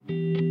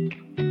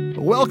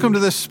Welcome to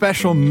this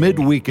special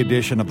midweek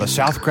edition of the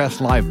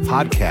Southcrest Live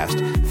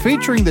podcast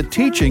featuring the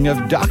teaching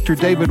of Dr.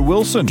 David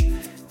Wilson.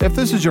 If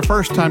this is your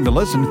first time to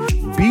listen,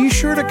 be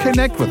sure to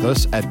connect with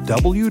us at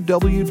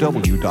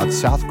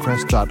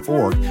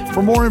www.southcrest.org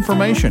for more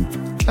information.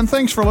 And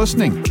thanks for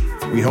listening.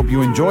 We hope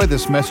you enjoy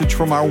this message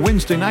from our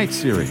Wednesday night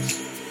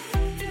series.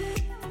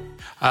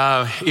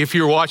 If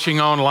you're watching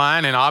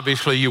online, and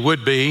obviously you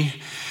would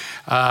be,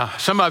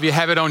 some of you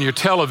have it on your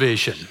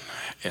television.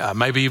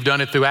 Maybe you've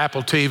done it through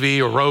Apple TV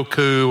or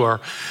Roku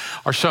or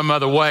some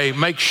other way.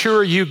 Make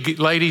sure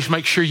ladies,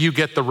 make sure you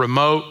get the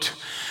remote,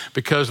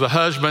 because the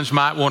husbands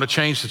might want to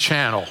change the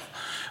channel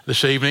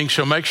this evening.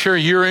 So make sure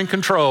you're in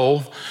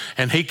control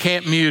and he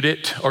can't mute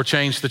it or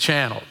change the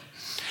channel.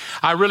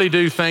 I really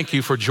do thank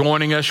you for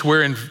joining us.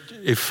 We're in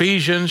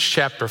Ephesians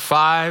chapter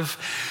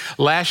 5.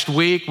 Last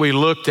week we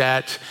looked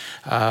at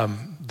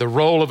the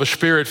role of a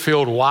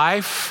spirit-filled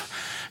wife.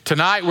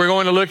 Tonight we're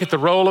going to look at the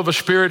role of a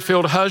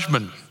spirit-filled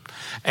husband.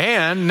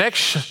 And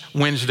next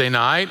Wednesday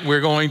night,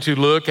 we're going to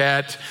look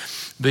at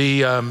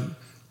the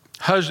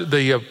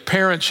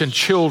parents and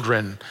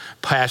children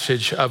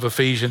passage of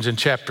Ephesians in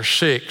chapter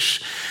 6.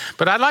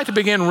 But I'd like to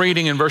begin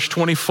reading in verse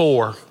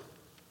 25.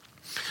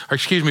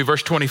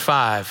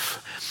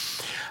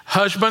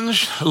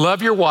 Husbands,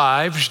 love your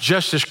wives,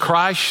 just as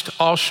Christ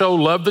also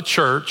loved the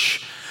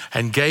church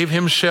and gave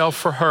himself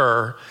for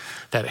her,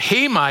 that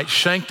he might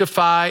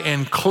sanctify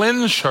and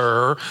cleanse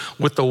her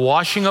with the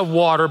washing of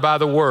water by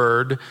the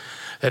word,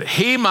 that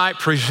he might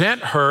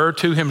present her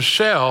to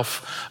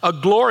himself a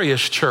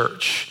glorious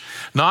church,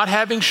 not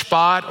having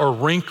spot or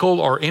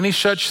wrinkle or any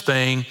such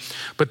thing,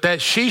 but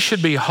that she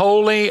should be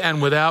holy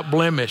and without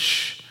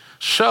blemish.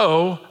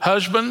 So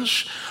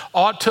husbands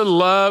ought to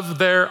love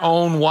their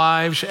own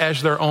wives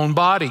as their own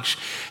bodies.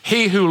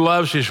 He who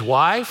loves his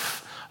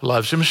wife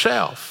loves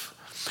himself.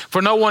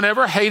 For no one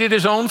ever hated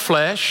his own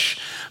flesh,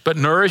 but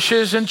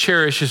nourishes and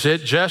cherishes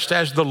it, just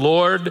as the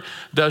Lord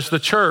does the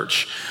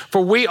church.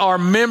 For we are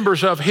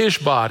members of his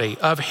body,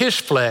 of his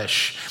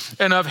flesh,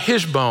 and of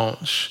his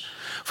bones.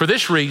 For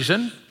this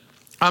reason,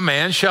 a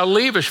man shall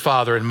leave his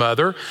father and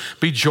mother,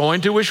 be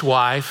joined to his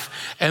wife,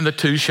 and the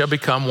two shall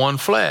become one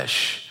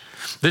flesh.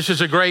 This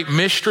is a great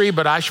mystery,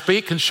 but I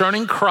speak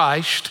concerning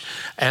Christ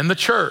and the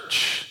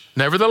church.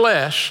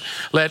 Nevertheless,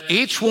 let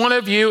each one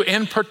of you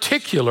in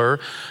particular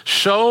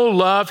so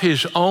love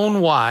his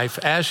own wife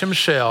as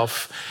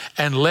himself,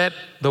 and let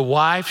the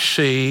wife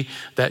see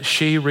that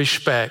she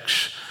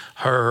respects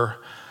her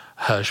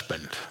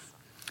husband.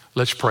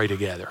 Let's pray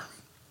together.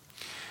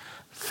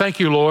 Thank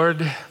you,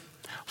 Lord,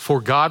 for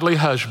godly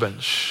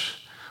husbands.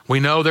 We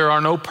know there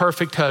are no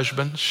perfect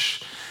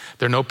husbands.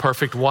 There are no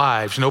perfect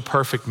wives, no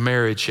perfect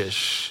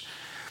marriages.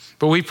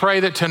 But we pray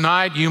that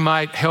tonight you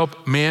might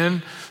help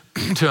men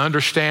to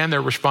understand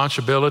their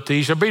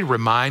responsibilities or be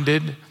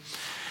reminded,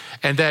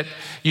 and that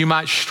you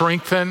might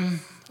strengthen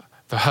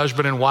the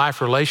husband and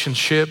wife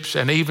relationships,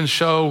 and even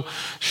so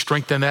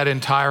strengthen that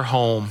entire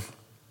home.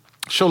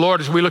 So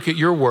Lord, as we look at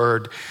your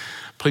word,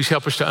 please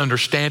help us to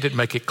understand it,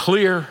 make it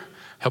clear,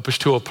 help us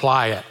to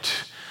apply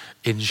it.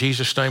 In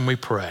Jesus' name we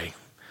pray,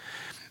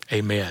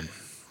 amen.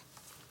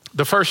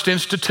 The first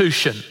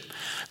institution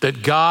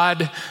that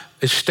God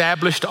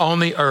established on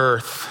the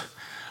earth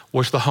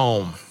was the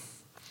home.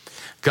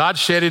 God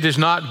said it is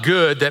not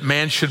good that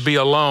man should be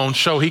alone,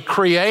 so he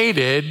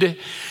created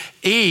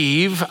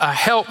Eve, a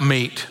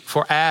helpmeet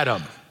for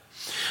Adam.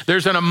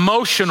 There's an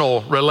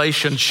emotional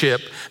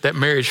relationship that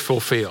marriage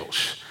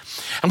fulfills.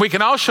 And we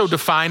can also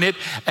define it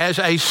as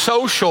a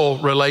social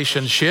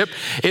relationship.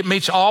 It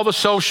meets all the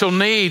social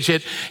needs.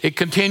 It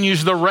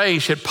continues the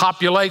race. It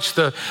populates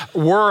the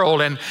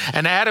world. And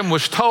Adam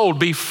was told,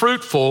 be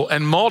fruitful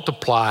and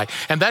multiply.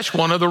 And that's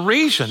one of the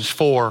reasons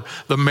for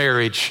the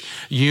marriage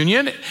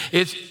union.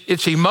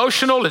 It's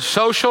emotional, it's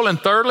social, and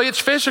thirdly, it's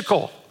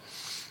physical.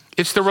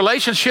 It's the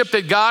relationship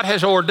that God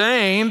has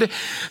ordained,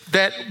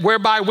 that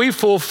whereby we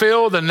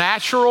fulfill the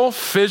natural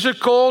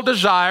physical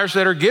desires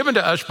that are given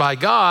to us by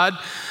God,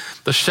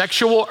 the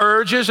sexual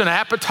urges and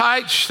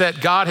appetites that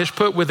God has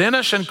put within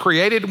us and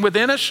created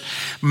within us.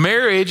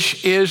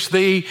 Marriage is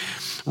the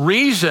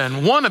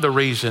reason, one of the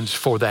reasons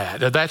for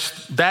that.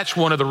 That's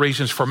one of the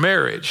reasons for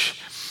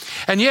marriage.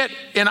 And yet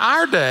in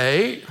our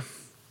day,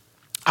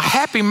 a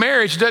happy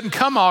marriage doesn't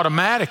come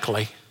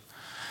automatically.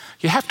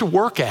 You have to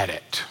work at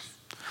it.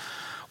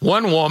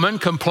 One woman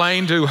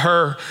complained to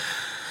her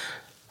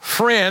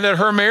friend at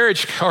her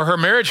marriage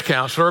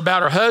counselor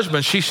about her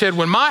husband. She said,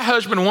 when my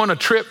husband won a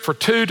trip for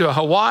two to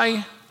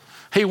Hawaii,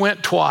 he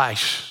went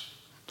twice.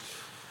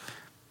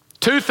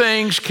 Two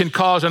things can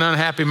cause an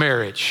unhappy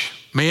marriage: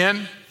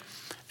 men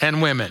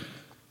and women.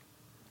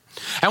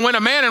 And when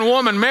a man and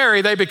woman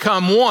marry, they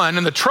become one,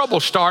 and the trouble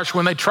starts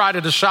when they try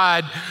to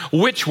decide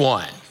which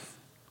one.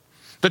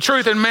 The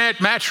truth in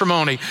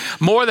matrimony,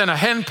 more than a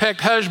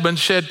henpecked husband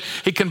said,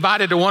 he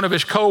confided to one of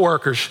his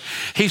coworkers.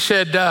 He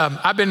said,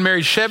 I've been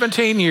married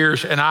 17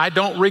 years and I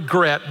don't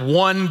regret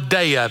one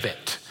day of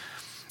it.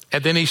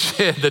 And then he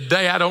said, the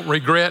day I don't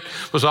regret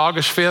was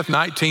August 5th,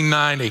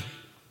 1990.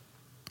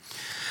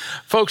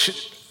 Folks,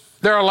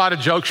 There are a lot of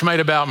jokes made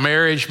about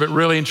marriage, but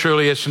really and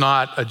truly it's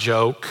not a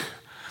joke.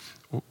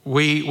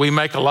 We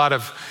make a lot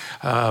of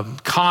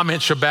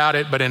comments about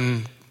it, but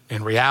in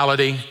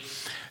reality,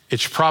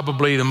 it's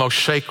probably the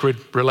most sacred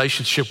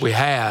relationship we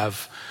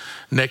have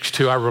next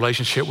to our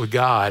relationship with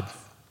God.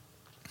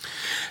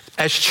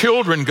 As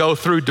children go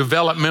through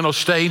developmental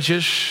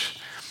stages,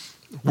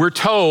 we're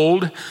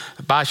told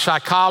by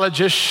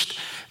psychologists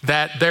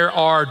that there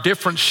are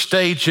different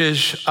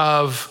stages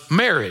of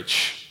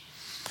marriage.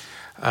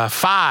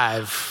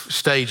 5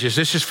 stages.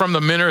 This is from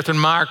the Minirth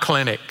and Meyer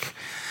Clinic.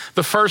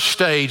 The first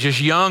stage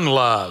is young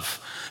love,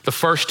 the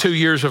first 2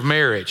 years of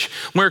marriage,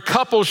 where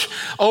couples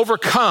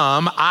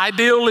overcome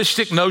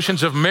idealistic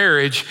notions of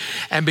marriage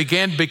and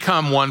begin to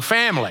become one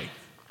family.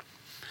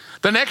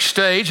 The next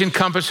stage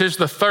encompasses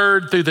the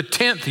 3rd through the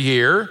 10th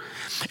year,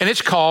 and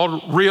it's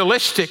called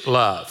realistic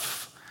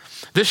love.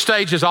 This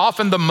stage is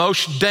often the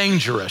most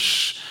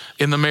dangerous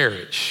in the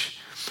marriage.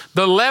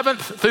 The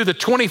 11th through the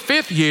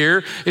 25th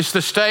year is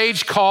the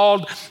stage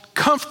called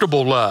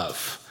comfortable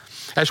love.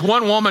 As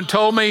one woman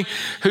told me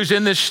who's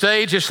in this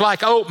stage, it's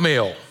like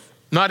oatmeal.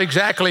 Not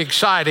exactly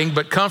exciting,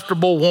 but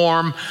comfortable,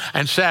 warm,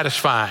 and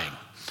satisfying.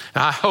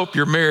 Now, I hope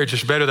your marriage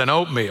is better than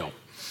oatmeal.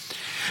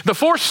 The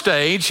 4th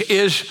stage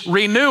is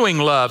renewing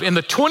love. In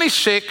the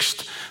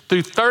 26th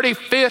through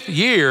 35th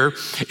year,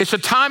 it's a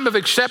time of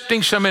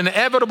accepting some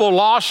inevitable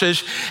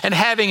losses and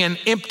having an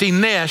empty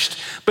nest,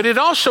 but it's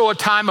also a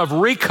time of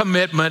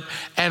recommitment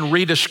and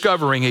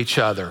rediscovering each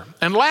other.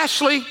 And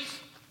lastly,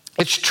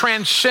 it's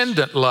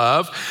transcendent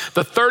love,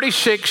 the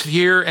 36th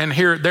year and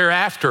here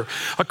thereafter.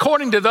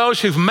 According to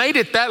those who've made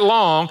it that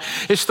long,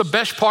 it's the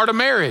best part of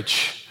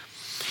marriage.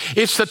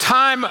 It's the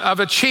time of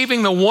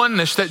achieving the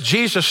oneness that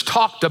Jesus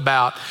talked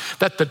about,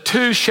 that the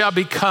two shall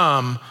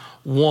become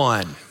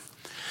one.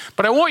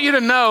 But I want you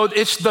to know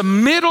it's the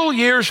middle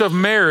years of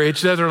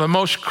marriage that are the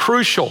most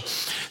crucial.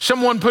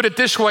 Someone put it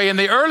this way: in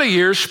the early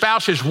years,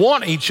 spouses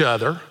want each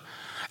other,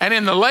 and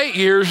in the late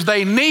years,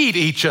 they need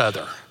each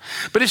other.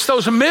 But it's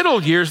those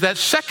middle years, that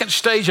second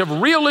stage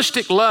of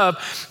realistic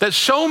love, that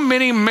so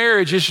many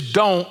marriages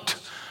don't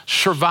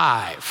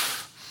survive.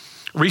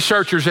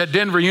 Researchers at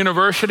Denver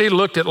University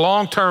looked at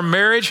long-term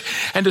marriage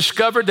and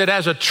discovered that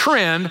as a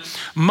trend,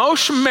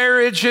 most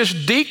marriages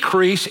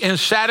decrease in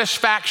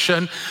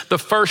satisfaction the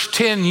first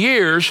 10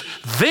 years,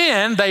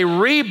 then they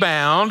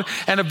rebound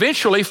and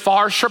eventually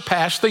far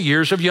surpass the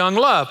years of young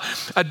love.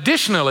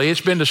 Additionally, it's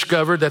been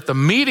discovered that the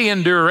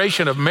median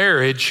duration of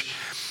marriage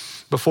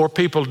before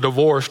people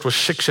divorced was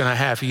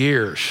 6.5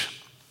 years.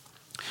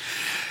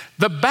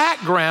 The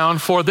background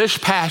for this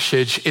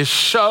passage is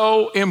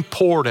so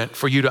important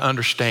for you to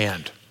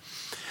understand,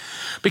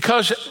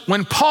 because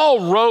when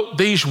Paul wrote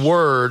these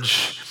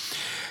words,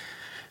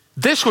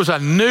 this was a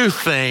new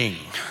thing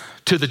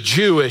to the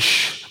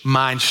Jewish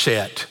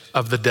mindset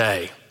of the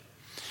day.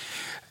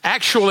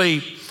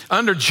 Actually,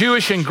 under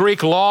Jewish and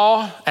Greek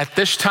law at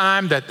this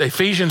time that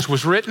Ephesians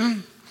was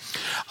written,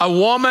 a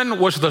woman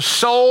was the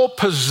sole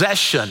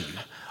possession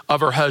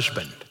of her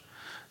husband,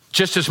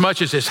 just as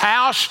much as his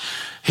house,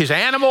 his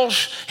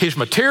animals, his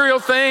material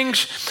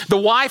things. The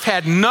wife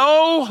had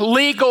no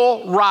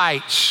legal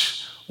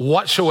rights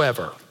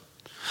whatsoever.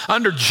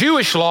 Under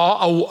Jewish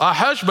law, a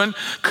husband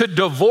could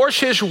divorce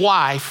his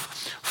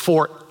wife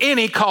for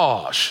any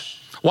cause,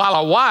 while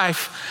a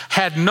wife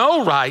had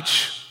no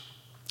rights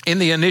in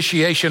the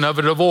initiation of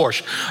a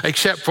divorce,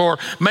 except for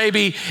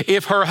maybe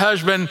if her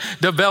husband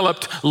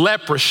developed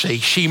leprosy,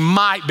 she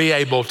might be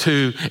able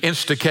to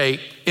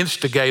instigate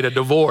a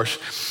divorce.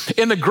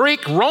 In the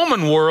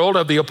Greek-Roman world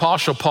of the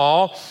Apostle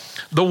Paul,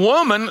 the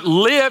woman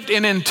lived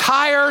in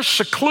entire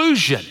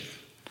seclusion.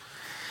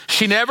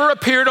 She never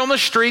appeared on the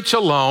streets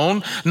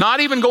alone,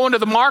 not even going to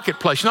the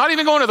marketplace, not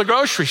even going to the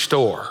grocery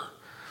store.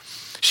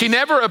 She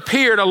never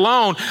appeared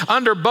alone.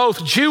 Under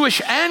both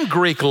Jewish and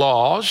Greek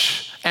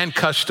laws and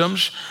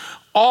customs,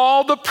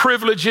 all the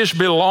privileges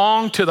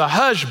belonged to the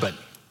husband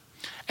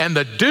and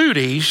the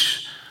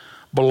duties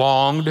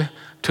belonged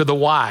to the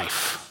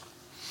wife.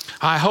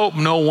 I hope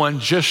no one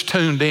just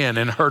tuned in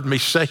and heard me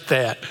say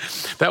that.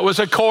 That was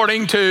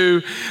according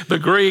to the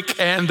Greek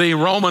and the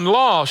Roman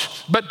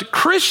laws. But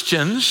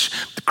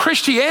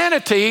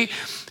Christianity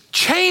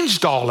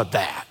changed all of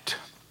that.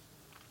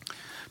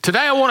 Today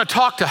I want to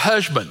talk to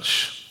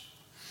husbands.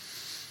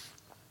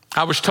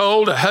 I was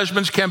told that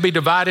husbands can be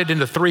divided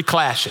into 3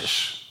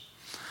 classes: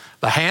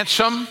 the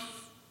handsome,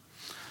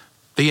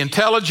 the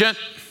intelligent,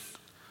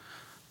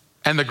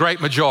 and the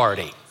great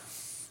majority.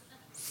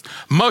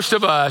 Most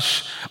of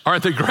us are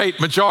the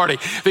great majority.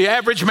 The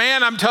average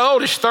man, I'm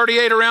told, is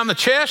 38 around the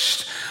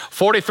chest,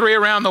 43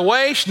 around the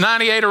waist,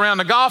 98 around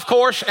the golf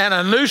course, and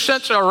a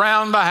nuisance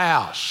around the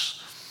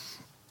house.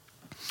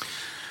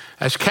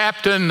 As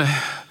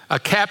a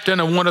captain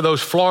of one of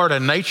those Florida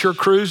nature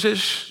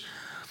cruises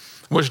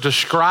was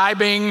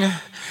describing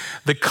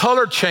the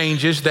color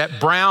changes that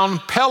brown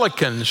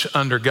pelicans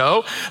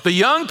undergo. The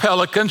young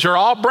pelicans are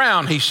all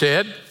brown, he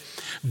said.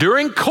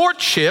 During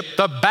courtship,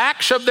 the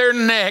backs of their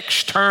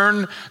necks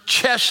turn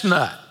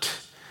chestnut.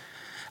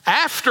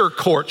 After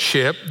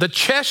courtship, the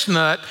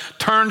chestnut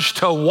turns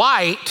to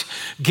white,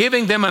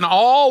 giving them an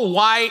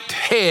all-white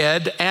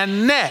head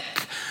and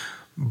neck.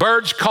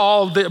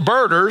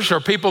 Birders, or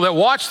people that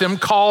watch them,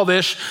 call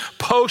this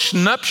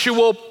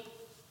post-nuptial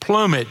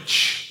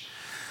plumage.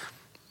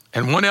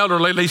 And one elder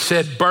lately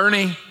said,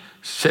 Bernie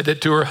said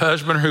it to her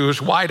husband who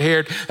was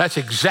white-haired, that's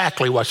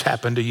exactly what's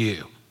happened to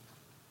you.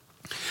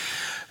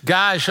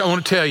 Guys, I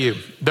want to tell you,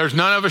 there's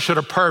none of us that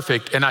are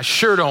perfect, and I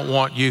sure don't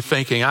want you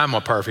thinking I'm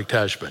a perfect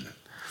husband.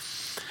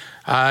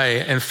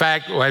 In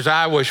fact, as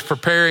I was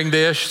preparing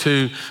this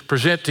to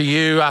present to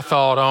you, I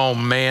thought, oh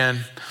man,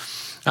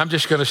 I'm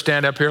just going to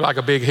stand up here like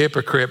a big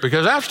hypocrite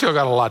because I've still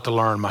got a lot to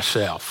learn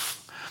myself.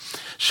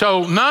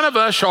 So none of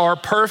us are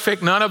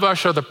perfect. None of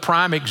us are the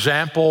prime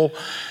example.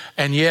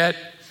 And yet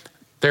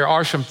there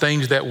are some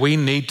things that we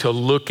need to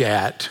look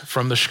at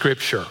from the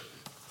scripture.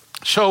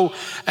 So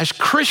as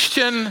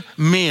Christian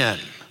men,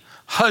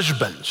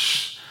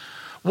 husbands,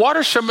 what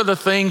are some of the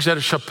things that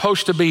are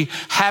supposed to be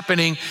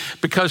happening?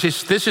 Because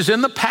this is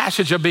in the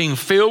passage of being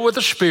filled with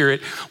the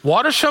Spirit.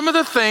 What are some of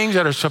the things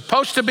that are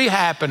supposed to be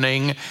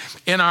happening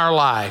in our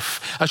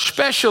life,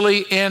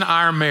 especially in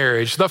our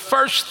marriage? The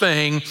first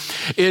thing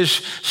is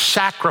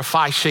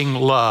sacrificing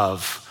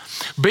love.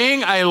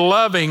 Being a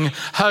loving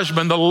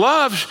husband,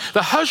 the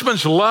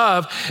husband's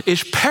love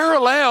is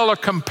parallel or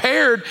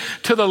compared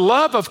to the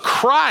love of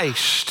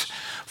Christ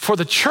for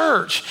the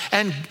church.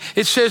 And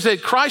it says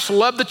that Christ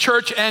loved the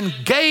church and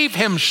gave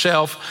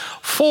himself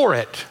for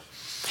it.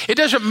 It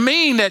doesn't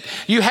mean that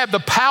you have the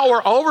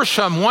power over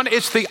someone.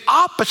 It's the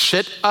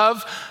opposite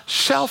of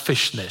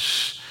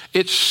selfishness.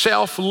 It's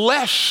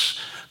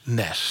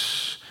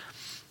selflessness.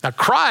 Now,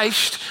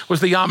 Christ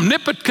was the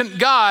omnipotent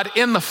God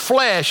in the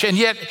flesh, and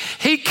yet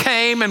he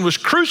came and was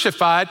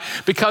crucified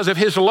because of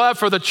his love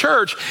for the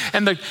church.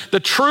 And the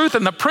truth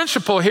and the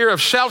principle here of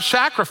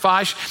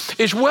self-sacrifice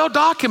is well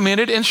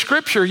documented in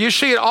Scripture. You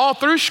see it all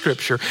through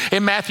Scripture.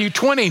 In Matthew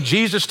 20,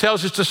 Jesus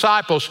tells his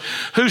disciples,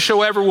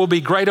 whosoever will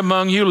be great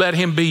among you, let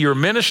him be your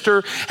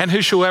minister, and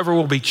whosoever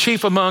will be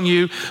chief among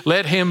you,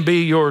 let him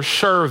be your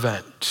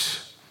servant.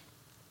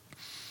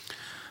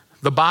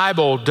 The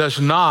Bible does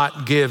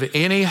not give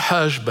any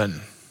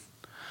husband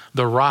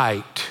the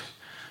right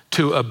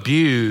to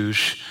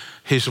abuse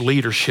his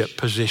leadership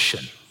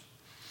position.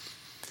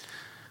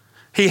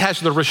 He has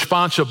the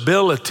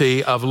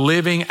responsibility of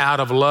living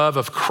out of love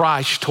of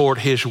Christ toward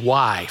his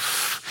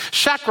wife.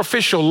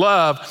 Sacrificial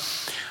love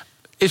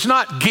is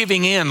not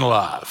giving in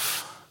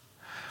love.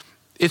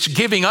 It's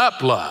giving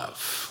up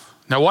love.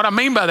 Now, what I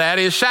mean by that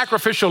is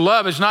sacrificial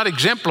love is not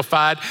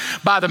exemplified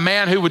by the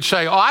man who would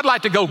say, oh, I'd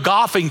like to go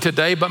golfing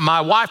today, but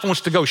my wife wants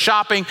to go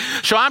shopping,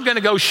 so I'm going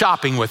to go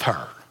shopping with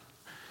her.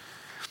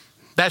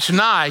 That's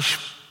nice,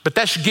 but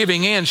that's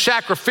giving in.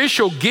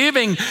 Sacrificial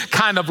giving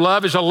kind of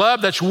love is a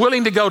love that's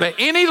willing to go to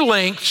any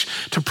lengths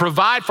to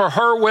provide for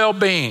her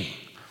well-being.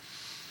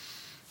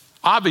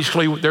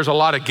 Obviously, there's a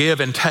lot of give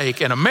and take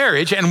in a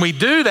marriage, and we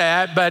do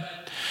that,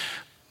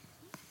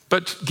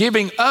 but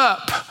giving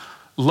up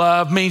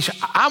love means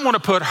I want to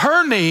put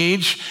her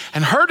needs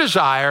and her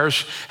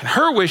desires and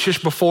her wishes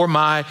before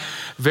my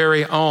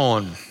very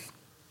own.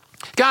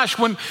 Gosh,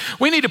 when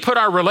we need to put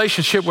our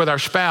relationship with our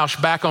spouse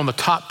back on the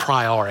top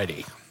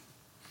priority.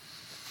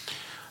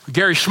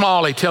 Gary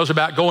Smalley tells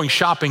about going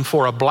shopping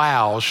for a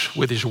blouse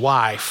with his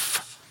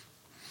wife.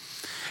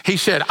 He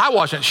said, I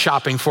wasn't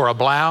shopping for a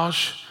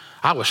blouse.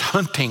 I was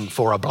hunting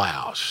for a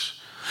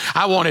blouse.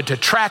 I wanted to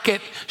track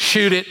it,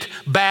 shoot it,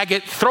 bag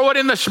it, throw it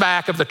in the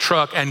back of the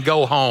truck and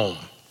go home.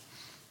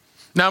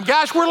 Now,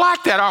 guys, we're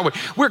like that, aren't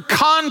we? We're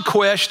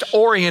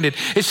conquest-oriented.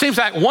 It seems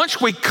like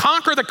once we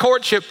conquer the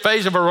courtship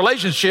phase of a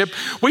relationship,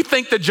 we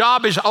think the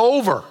job is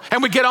over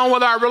and we get on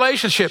with our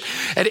relationship.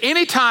 At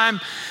any time,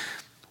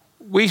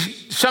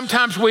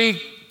 sometimes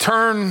we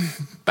turn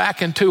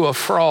back into a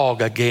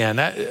frog again.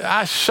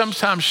 I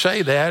sometimes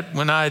say that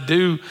when I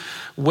do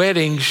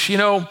weddings. You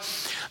know,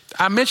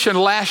 I mentioned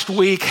last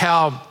week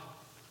how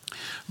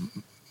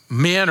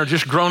men are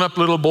just grown-up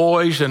little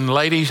boys, and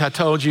ladies, I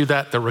told you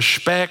that the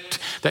respect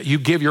that you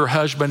give your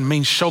husband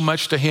means so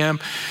much to him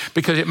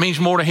because it means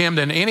more to him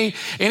than any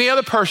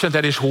other person,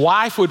 that his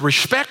wife would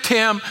respect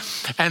him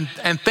and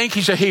think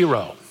he's a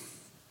hero.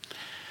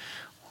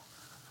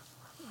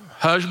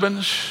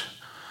 Husbands,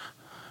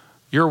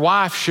 your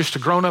wife's just a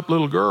grown-up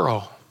little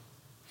girl.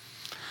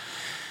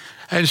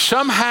 And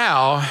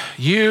somehow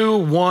you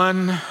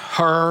won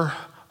her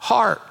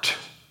heart.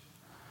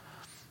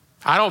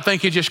 I don't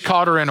think you just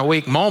caught her in a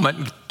weak moment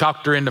and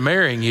talked her into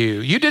marrying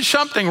you. You did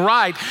something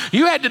right.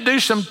 You had to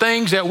do some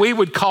things that we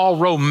would call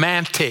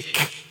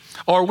romantic,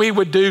 or we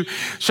would do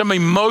some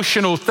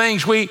emotional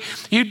things.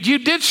 You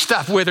did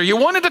stuff with her. You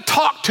wanted to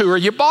talk to her.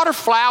 You bought her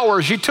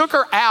flowers. You took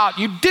her out.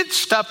 You did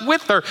stuff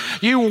with her.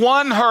 You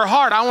won her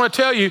heart. I want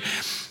to tell you,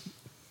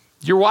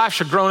 your wife's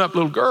a grown-up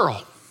little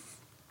girl.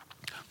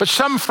 But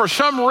for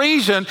some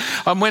reason,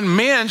 when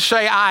men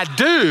say, I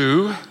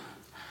do,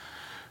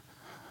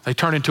 they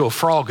turn into a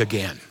frog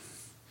again.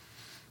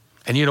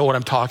 And you know what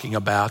I'm talking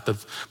about, the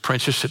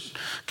princess that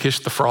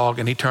kissed the frog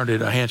and he turned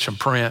into a handsome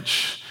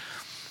prince.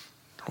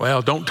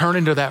 Well, don't turn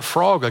into that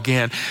frog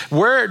again.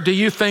 Where do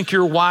you think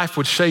your wife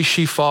would say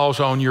she falls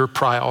on your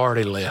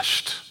priority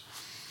list?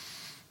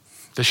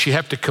 Does she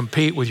have to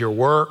compete with your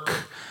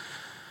work?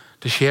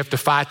 Does she have to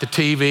fight the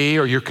TV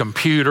or your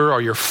computer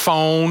or your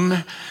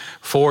phone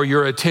for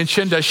your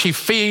attention? Does she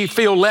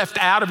feel left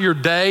out of your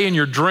day and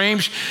your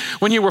dreams?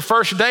 When you were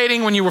first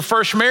dating, when you were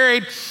first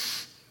married,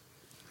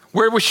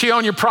 where was she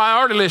on your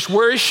priority list?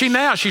 Where is she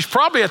now? She's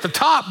probably at the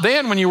top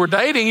then. When you were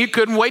dating, you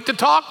couldn't wait to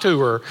talk to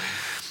her.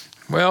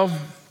 Well,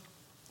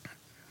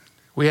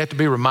 we have to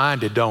be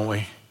reminded, don't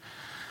we?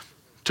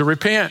 To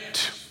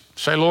repent.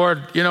 Say,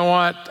 Lord, you know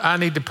what? I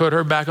need to put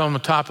her back on the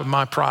top of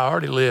my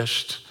priority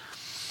list.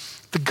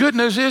 The good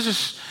news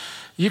is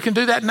you can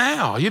do that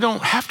now. You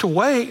don't have to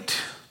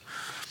wait.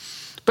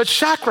 But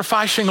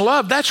sacrificing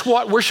love, that's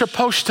what we're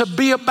supposed to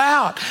be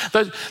about.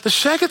 The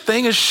second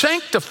thing is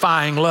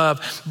sanctifying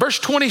love. Verse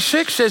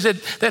 26 says that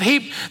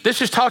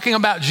this is talking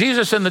about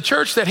Jesus in the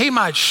church, that he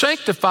might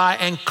sanctify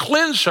and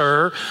cleanse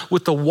her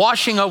with the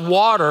washing of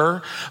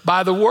water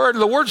by the word.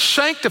 The word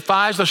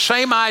sanctify is the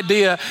same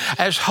idea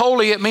as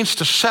holy. It means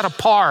to set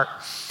apart.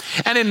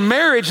 And in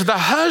marriage, the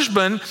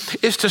husband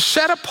is to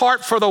set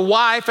apart for the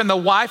wife, and the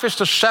wife is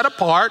to set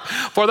apart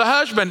for the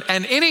husband.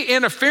 And any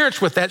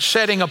interference with that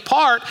setting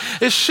apart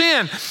is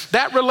sin.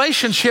 That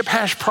relationship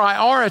has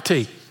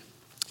priority.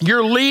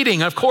 You're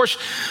leading. Of course,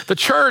 the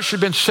church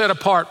has been set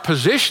apart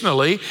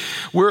positionally.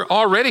 We're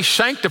already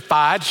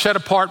sanctified, set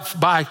apart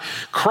by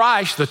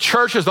Christ. The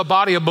church is the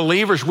body of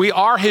believers. We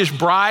are his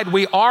bride.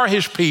 We are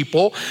his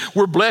people.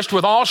 We're blessed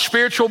with all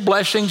spiritual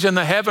blessings in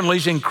the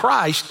heavenlies in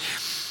Christ.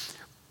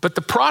 But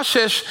the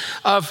process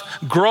of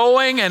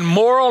growing and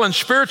moral and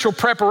spiritual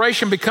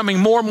preparation, becoming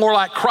more and more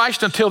like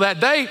Christ until that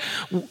day,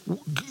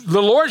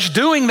 the Lord's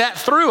doing that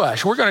through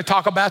us. We're going to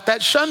talk about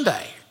that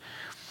Sunday.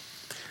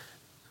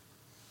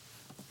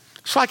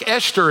 It's like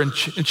Esther in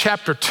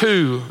chapter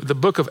 2, the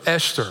book of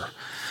Esther,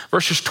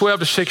 verses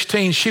 12 to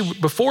 16.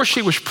 Before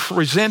she was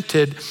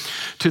presented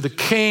to the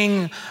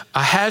king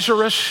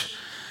Ahasuerus,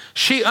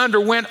 she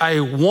underwent a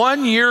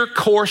 1-year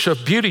course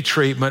of beauty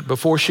treatment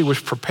before she was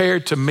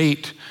prepared to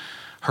meet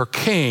her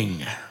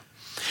king.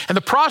 And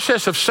the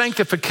process of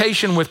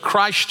sanctification with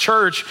Christ's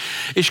church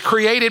is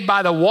created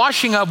by the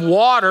washing of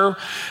water.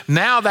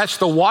 Now that's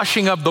the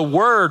washing of the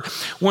word.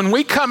 When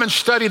we come and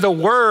study the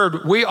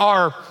word, we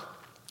are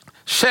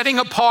setting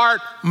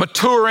apart,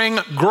 maturing,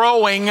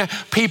 growing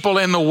people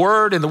in the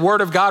word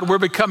of God. We're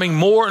becoming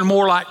more and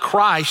more like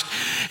Christ.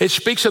 It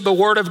speaks of the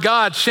word of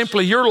God,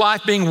 simply your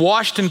life being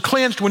washed and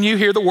cleansed when you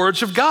hear the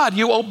words of God.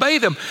 You obey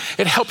them.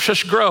 It helps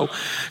us grow.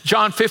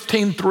 John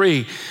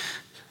 15:3.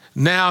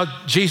 Now,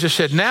 Jesus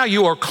said, now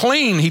you are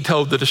clean, he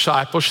told the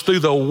disciples, through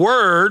the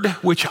word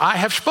which I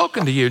have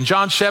spoken to you. In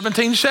John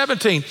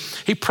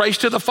 17:17, he prays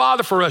to the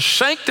Father for us.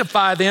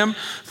 Sanctify them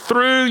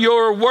through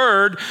your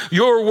word.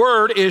 Your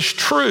word is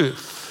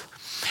truth.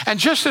 And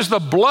just as the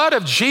blood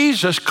of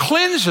Jesus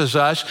cleanses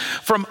us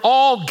from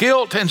all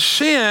guilt and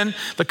sin,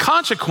 the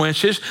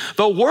consequences,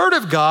 the word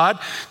of God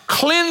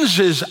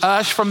cleanses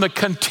us from the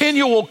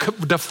continual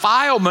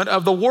defilement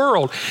of the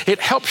world.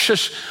 It helps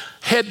us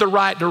head the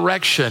right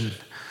direction.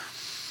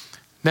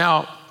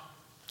 Now,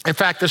 in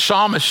fact, the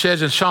psalmist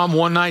says in Psalm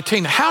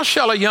 119, how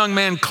shall a young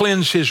man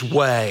cleanse his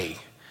way?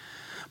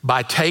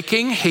 By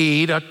taking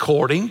heed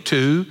according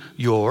to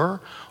your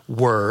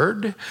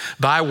word.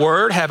 Thy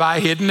word have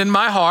I hidden in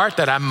my heart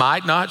that I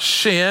might not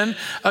sin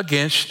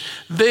against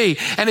thee.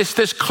 And it's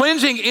this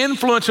cleansing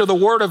influence of the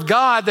word of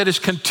God that is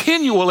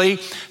continually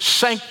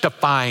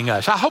sanctifying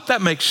us. I hope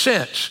that makes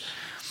sense.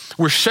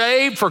 We're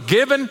saved,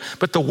 forgiven,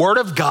 but the word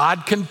of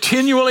God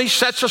continually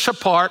sets us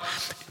apart.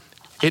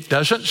 It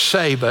doesn't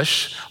save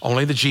us,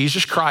 only the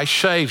Jesus Christ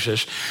saves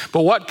us.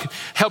 But what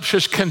helps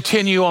us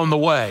continue on the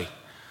way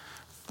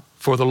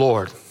for the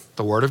Lord?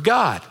 The Word of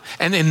God.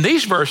 And in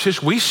these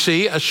verses, we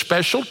see a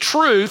special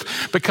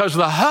truth because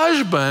the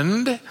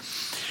husband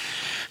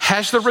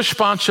has the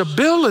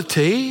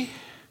responsibility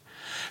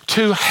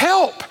to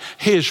help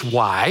his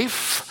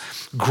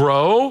wife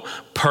grow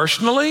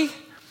personally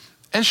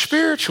and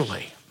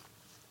spiritually,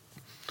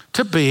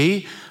 to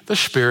be the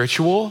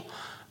spiritual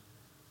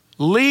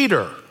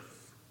leader.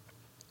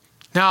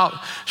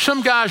 Now,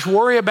 some guys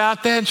worry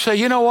about that and say,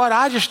 you know what,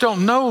 I just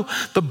don't know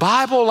the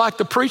Bible like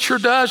the preacher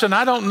does, and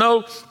I don't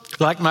know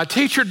like my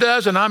teacher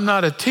does, and I'm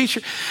not a teacher.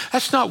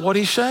 That's not what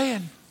he's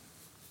saying.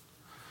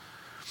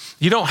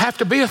 You don't have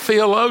to be a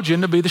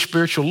theologian to be the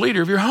spiritual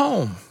leader of your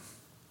home.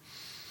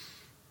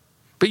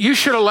 But you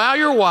should allow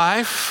your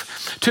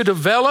wife to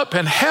develop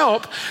and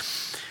help.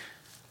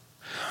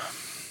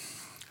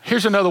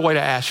 Here's another way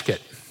to ask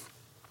it.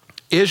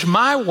 Is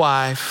my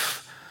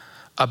wife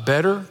a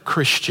better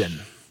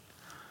Christian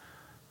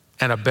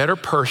and a better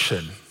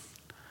person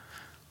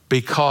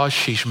because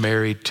she's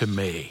married to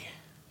me?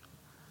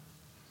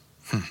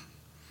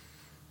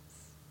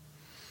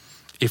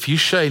 If you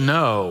say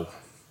no,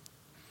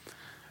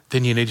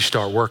 then you need to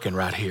start working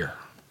right here.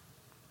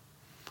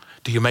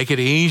 Do you make it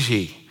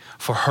easy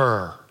for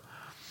her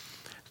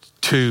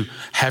to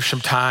have some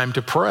time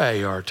to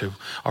pray or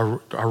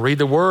read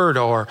the word,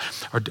 or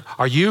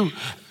are you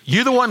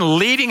the one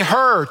leading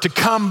her to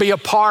come be a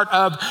part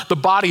of the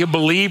body of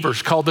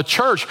believers called the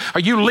church? Are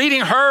you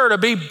leading her to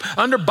be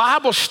under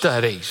Bible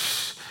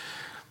studies?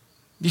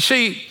 You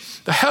see,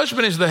 the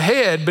husband is the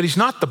head, but he's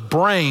not the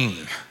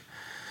brain.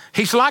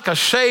 He's like a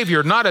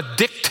savior, not a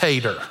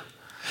dictator.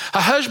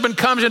 A husband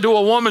comes into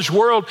a woman's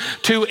world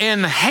to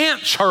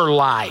enhance her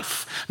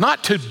life,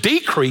 not to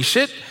decrease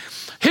it.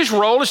 His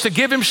role is to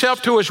give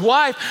himself to his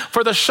wife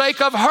for the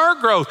sake of her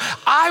growth.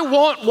 I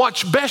want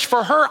what's best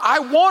for her. I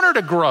want her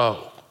to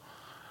grow.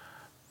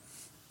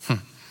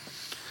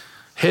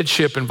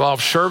 Headship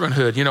involves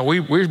servanthood. You know,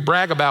 we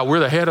brag about we're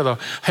the head of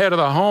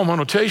the home. I'm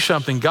going to tell you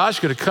something. God's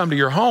going to come to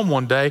your home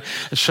one day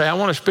and say, I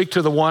want to speak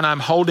to the one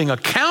I'm holding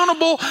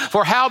accountable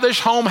for how this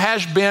home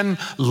has been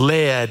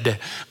led.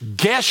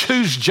 Guess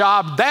whose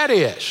job that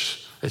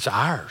is? It's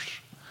ours.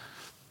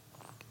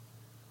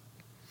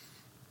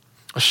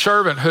 A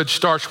servanthood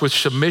starts with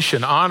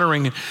submission,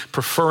 honoring and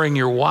preferring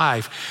your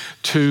wife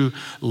to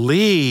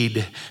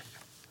lead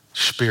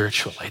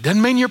spiritually.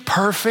 Doesn't mean you're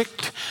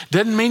perfect.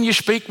 Doesn't mean you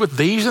speak with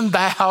these and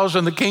thous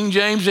in the King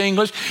James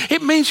English.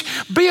 It means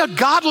be a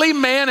godly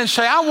man and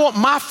say, I want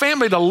my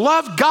family to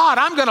love God.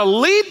 I'm going to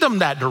lead them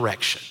that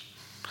direction.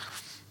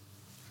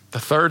 The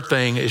third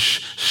thing is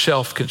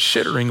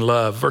self-considering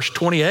love. Verse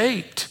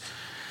 28.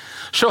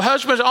 So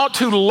husbands ought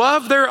to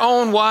love their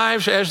own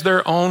wives as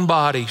their own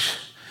bodies.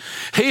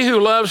 He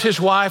who loves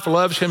his wife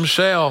loves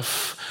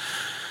himself.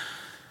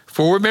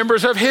 For we're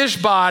members of his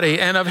body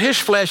and of his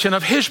flesh and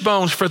of his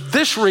bones. For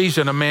this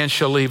reason, a man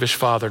shall leave his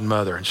father and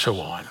mother, and so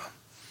on.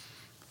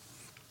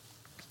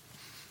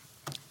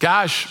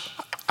 Guys,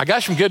 I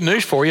got some good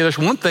news for you. There's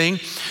one thing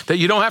that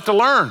you don't have to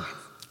learn,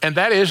 and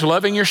that is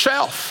loving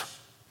yourself.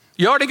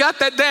 You already got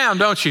that down,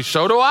 don't you?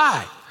 So do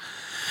I.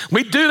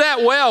 We do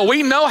that well.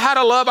 We know how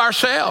to love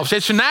ourselves.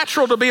 It's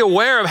natural to be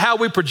aware of how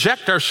we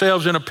project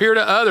ourselves and appear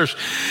to others,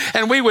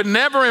 and we would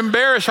never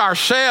embarrass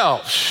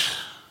ourselves.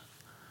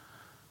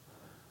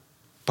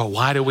 But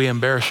why do we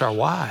embarrass our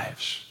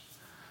wives?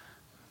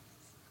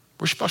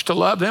 We're supposed to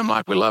love them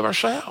like we love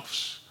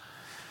ourselves.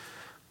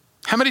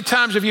 How many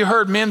times have you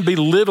heard men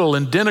belittle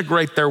and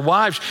denigrate their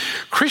wives?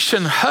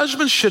 Christian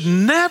husbands should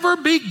never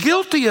be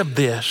guilty of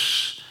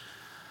this.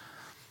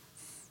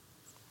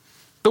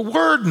 The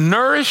word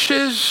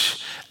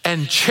nourishes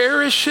and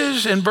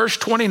cherishes in verse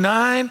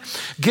 29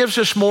 gives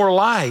us more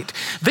light.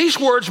 These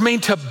words mean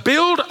to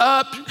build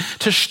up,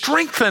 to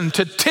strengthen,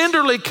 to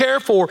tenderly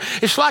care for.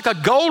 It's like a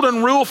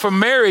golden rule for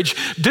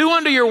marriage. Do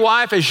unto your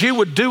wife as you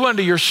would do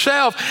unto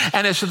yourself.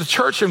 And as the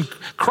church and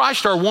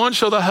Christ are one,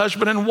 so the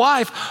husband and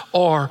wife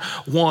are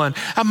one.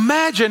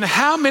 Imagine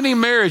how many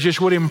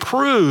marriages would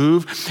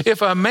improve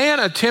if a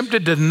man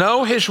attempted to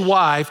know his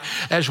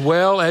wife as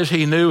well as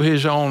he knew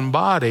his own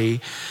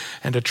body,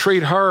 and to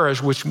treat her as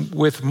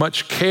with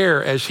much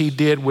care as he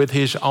did with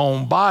his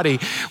own body.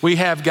 We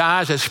have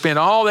guys that spend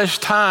all this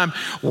time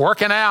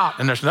working out,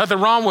 and there's nothing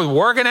wrong with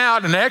working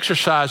out and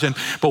exercising,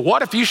 but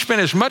what if you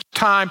spend as much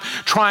time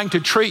trying to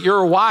treat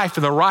your wife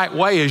in the right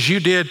way as you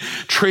did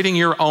treating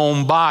your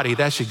own body?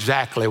 That's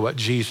exactly what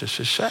Jesus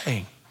is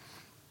saying.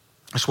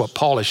 That's what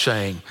Paul is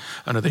saying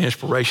under the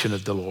inspiration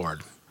of the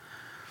Lord.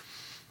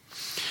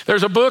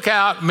 There's a book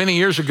out many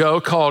years ago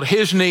called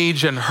His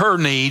Needs and Her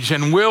Needs,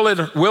 and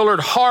Willard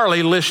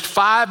Harley lists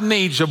 5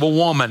 needs of a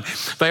woman.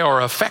 They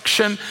are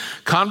affection,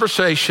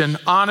 conversation,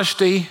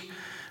 honesty,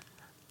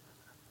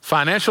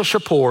 financial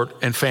support,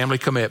 and family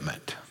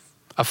commitment.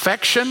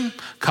 Affection,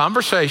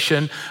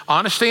 conversation,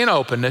 honesty and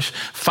openness,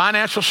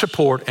 financial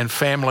support, and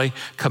family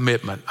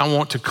commitment. I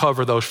want to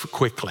cover those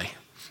quickly.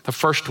 The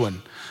first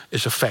one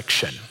is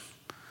affection.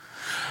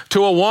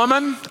 To a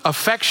woman,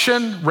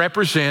 affection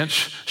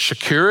represents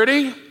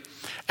security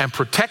and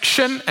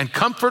protection and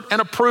comfort and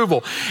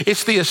approval.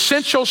 It's the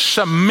essential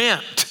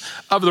cement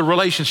of the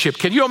relationship.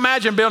 Can you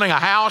imagine building a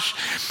house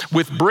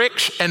with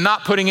bricks and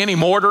not putting any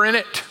mortar in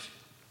it?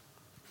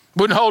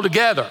 Wouldn't hold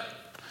together.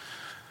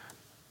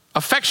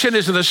 Affection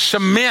is the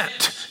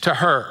cement to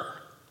her.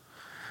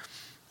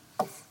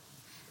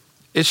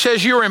 It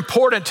says you're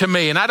important to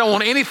me and I don't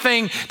want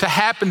anything to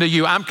happen to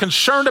you. I'm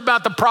concerned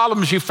about the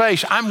problems you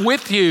face. I'm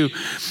with you.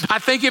 I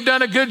think you've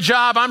done a good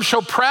job. I'm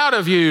so proud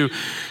of you.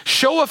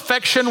 Show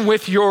affection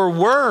with your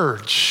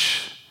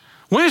words.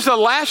 When is the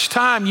last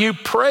time you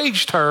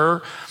praised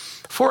her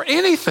for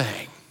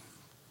anything?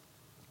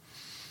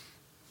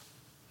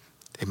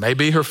 It may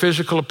be her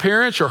physical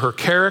appearance or her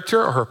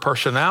character or her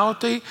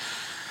personality.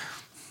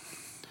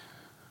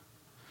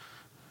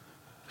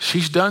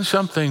 She's done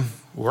something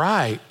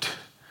right.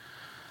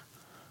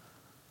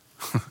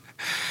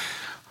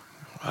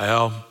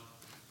 Well,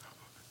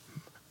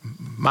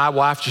 my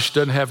wife just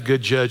doesn't have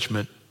good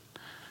judgment.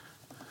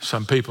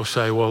 Some people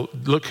say, well,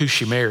 look who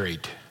she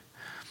married.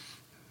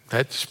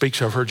 That speaks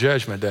of her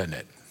judgment, doesn't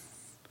it?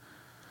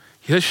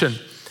 Listen,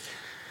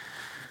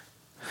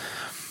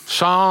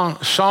 Song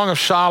of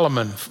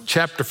Solomon,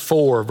 chapter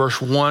 4,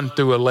 verse 1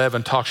 through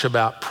 11 talks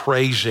about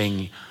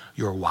praising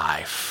your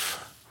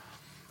wife,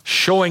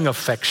 showing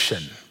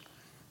affection.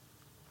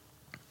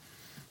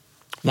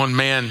 One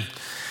man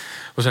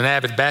was an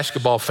avid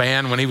basketball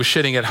fan. When he was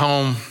sitting at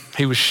home,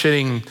 he was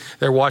sitting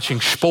there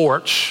watching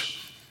sports.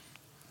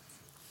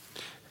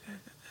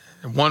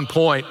 At one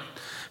point,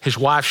 his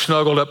wife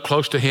snuggled up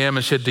close to him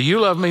and said, "Do you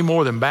love me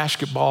more than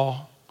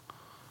basketball?"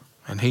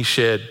 And he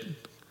said,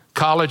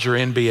 "College or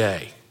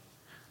NBA?"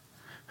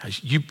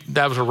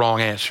 That was a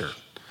wrong answer.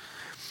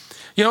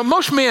 You know,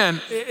 most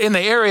men in the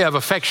area of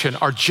affection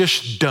are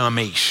just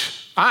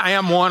dummies. I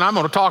am one. I'm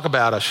going to talk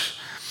about us.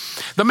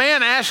 The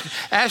man asks,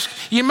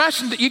 you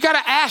got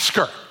to ask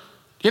her.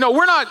 You know,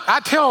 I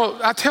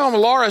tell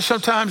Laura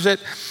sometimes that,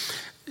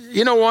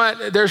 you know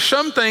what, there's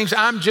some things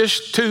I'm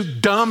just too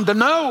dumb to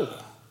know.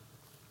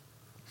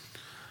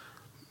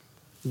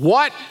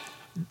 What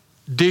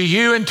do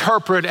you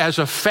interpret as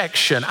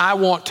affection? I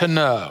want to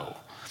know.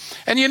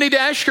 And you need to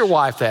ask your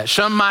wife that.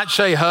 Some might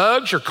say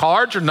hugs or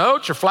cards or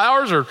notes or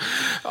flowers or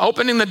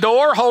opening the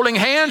door, holding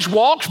hands,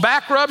 walks,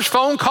 back rubs,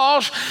 phone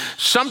calls,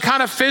 some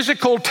kind of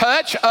physical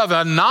touch of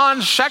a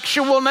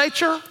non-sexual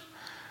nature.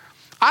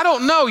 I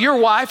don't know. Your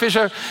wife is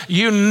a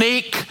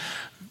unique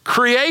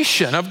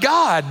creation of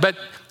God, but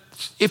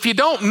if you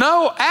don't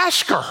know,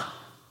 ask her.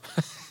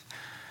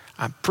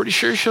 I'm pretty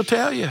sure she'll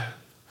tell you.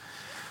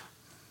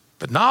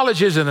 But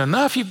knowledge isn't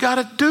enough. You've got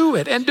to do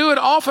it, and do it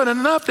often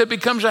enough that it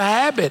becomes a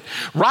habit.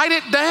 Write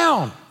it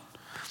down.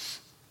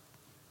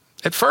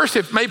 At first,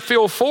 it may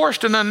feel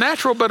forced and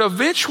unnatural, but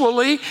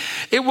eventually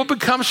it will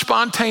become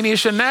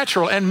spontaneous and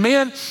natural. And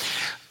men,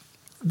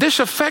 this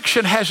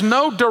affection has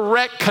no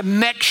direct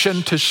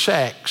connection to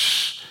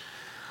sex.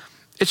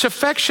 It's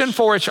affection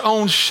for its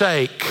own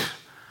sake,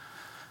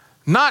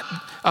 not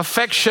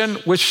affection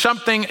with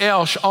something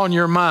else on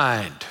your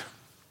mind.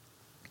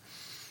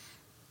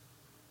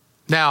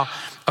 Now,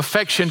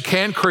 affection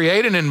can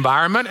create an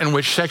environment in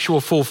which sexual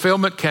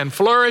fulfillment can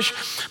flourish,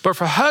 but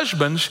for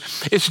husbands,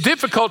 it's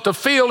difficult to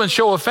feel and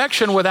show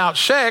affection without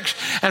sex,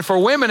 and for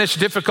women, it's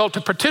difficult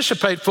to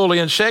participate fully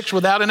in sex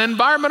without an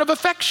environment of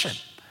affection.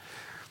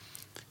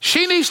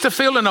 She needs to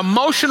feel an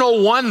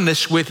emotional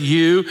oneness with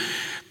you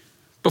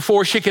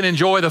before she can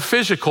enjoy the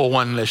physical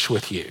oneness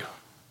with you.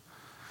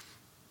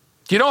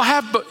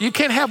 You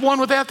can't have one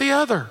without the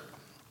other.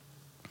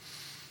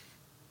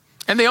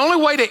 And the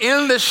only way to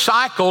end this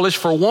cycle is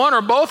for one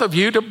or both of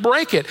you to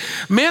break it.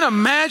 Men,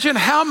 imagine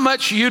how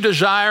much you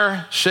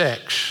desire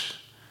sex.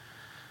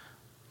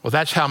 Well,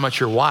 that's how much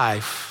your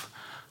wife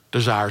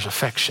desires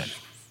affection.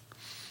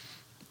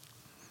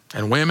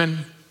 And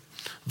women,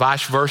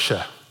 vice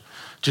versa.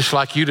 Just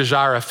like you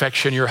desire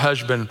affection, your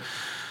husband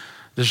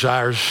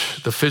desires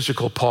the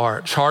physical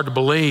part. It's hard to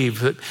believe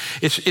that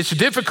it's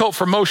difficult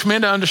for most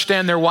men to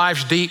understand their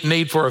wife's deep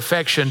need for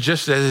affection,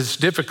 just as it's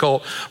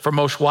difficult for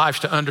most wives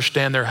to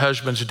understand their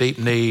husband's deep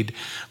need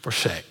for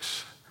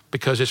sex,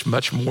 because it's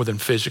much more than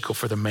physical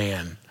for the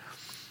man.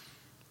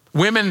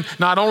 Women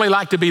not only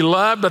like to be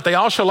loved, but they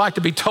also like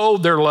to be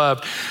told they're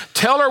loved.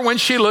 Tell her when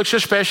she looks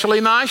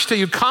especially nice to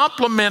you.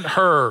 Compliment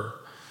her.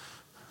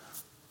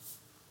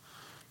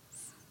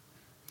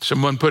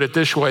 Someone put it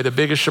this way: the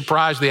biggest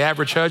surprise the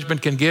average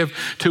husband can give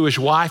to his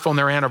wife on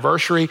their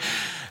anniversary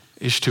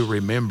is to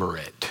remember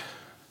it.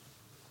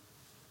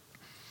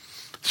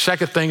 The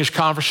second thing is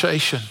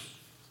conversation.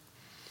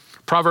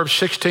 Proverbs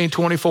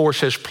 16:24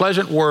 says,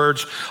 "Pleasant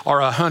words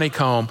are a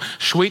honeycomb,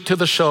 sweet to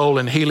the soul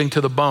and healing to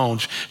the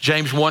bones."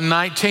 James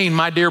 1:19,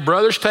 "My dear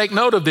brothers, take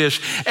note of this.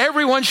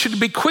 Everyone should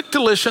be quick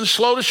to listen,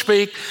 slow to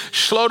speak,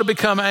 slow to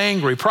become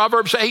angry."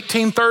 Proverbs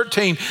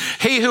 18:13,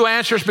 He who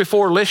answers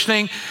before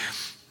listening,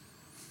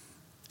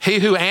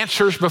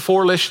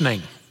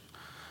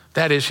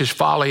 that is his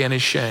folly and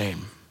his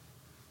shame.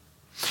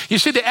 You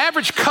see, the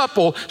average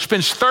couple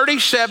spends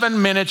 37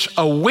 minutes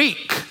a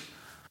week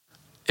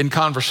in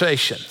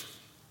conversation.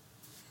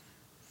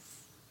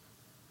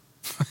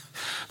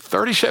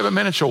 37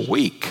 minutes a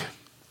week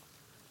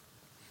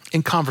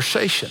in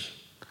conversation.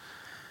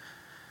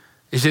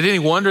 Is it any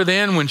wonder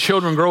then when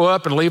children grow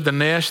up and leave the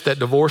nest that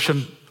divorce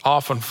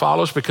often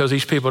follows, because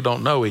these people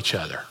don't know each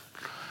other?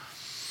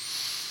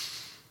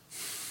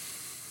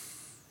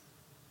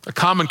 A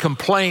common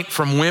complaint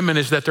from women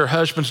is that their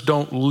husbands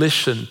don't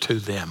listen to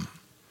them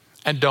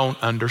and don't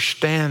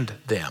understand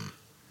them.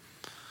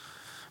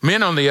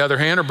 Men, on the other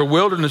hand, are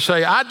bewildered and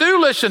say, "I do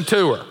listen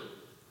to her."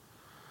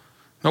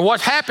 Now,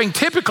 what's happening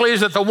typically is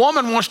that the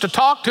woman wants to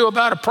talk to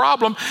about a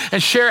problem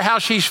and share how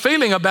she's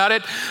feeling about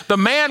it. The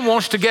man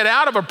wants to get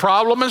out of a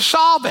problem and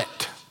solve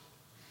it.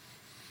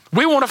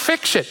 We want to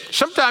fix it.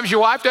 Sometimes your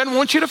wife doesn't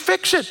want you to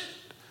fix it.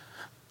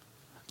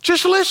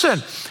 Just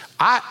listen.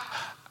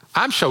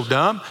 I'm so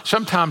dumb.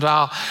 Sometimes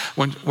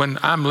when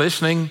I'm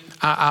listening,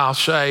 I'll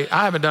say,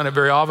 I haven't done it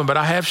very often, but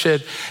I have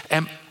said,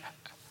 am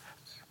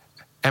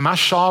I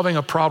solving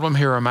a problem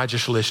here, or am I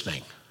just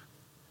listening?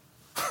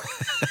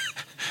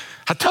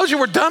 I told you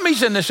we're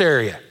dummies in this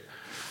area.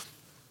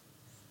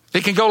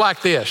 It can go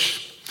like this.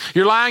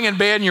 You're lying in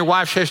bed and your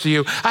wife says to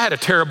you, "I had a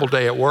terrible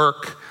day at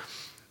work."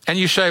 And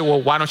you say, "Well,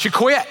 why don't you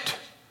quit?"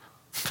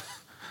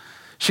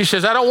 She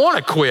says, "I don't want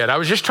to quit. I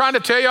was just trying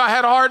to tell you I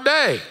had a hard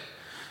day."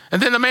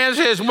 And then the man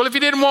says, "Well, if you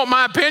didn't want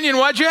my opinion,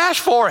 why'd you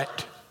ask for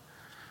it?"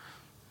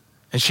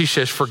 And she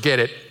says, forget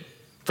it.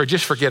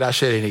 Just forget I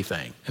said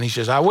anything. And he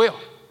says, I will.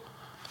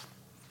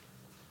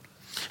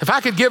 If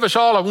I could give us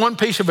all one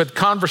piece of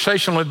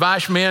conversational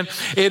advice, men,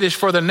 it is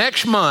for the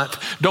next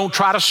month, don't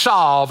try to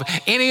solve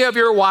any of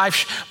your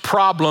wife's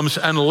problems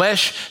unless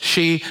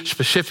she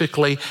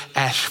specifically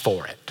asks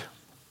for it.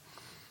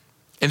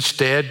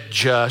 Instead,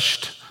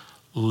 just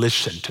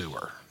listen to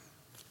her.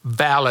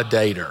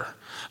 Validate her.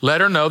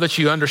 Let her know that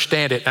you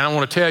understand it. And I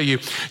want to tell you,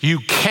 you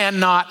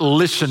cannot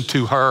listen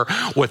to her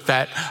with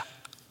that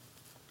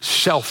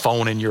cell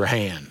phone in your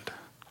hand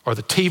or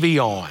the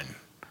TV on.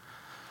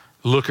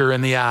 Look her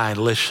in the eye and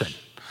listen.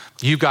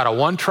 You've got a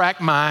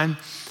one-track mind.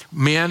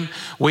 Men,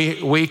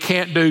 we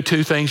can't do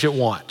two things at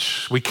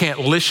once. We can't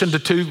listen to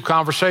two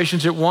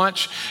conversations at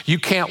once. You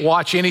can't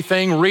watch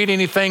anything, read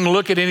anything,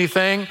 look at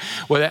anything,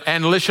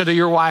 and listen to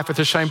your wife at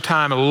the same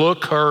time.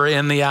 Look her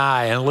in the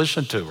eye and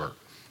listen to her.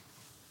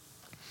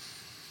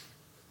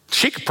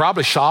 She could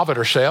probably solve it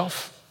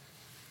herself.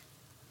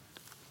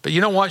 But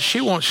you know what?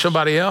 She wants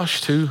somebody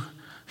else to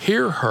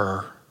hear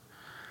her.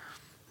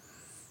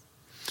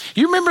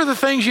 You remember the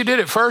things you did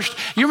at first?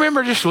 You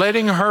remember just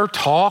letting her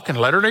talk and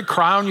let her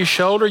cry on your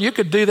shoulder? You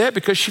could do that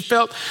because she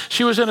felt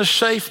she was in a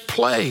safe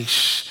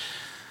place.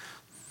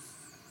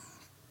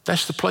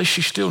 That's the place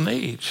she still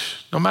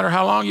needs, no matter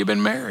how long you've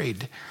been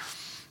married.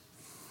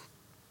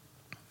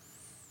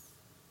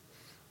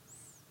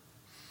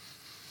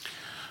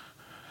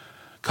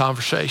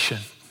 Conversation.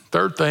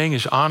 Third thing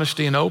is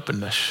honesty and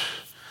openness.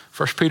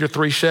 1 Peter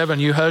 3:7,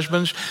 you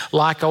husbands,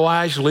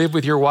 likewise live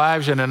with your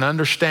wives in an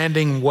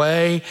understanding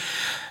way,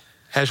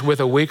 as with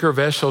a weaker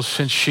vessel,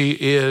 since she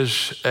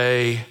is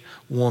a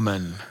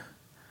woman.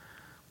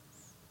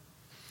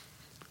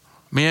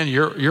 Men,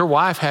 your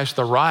wife has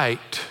the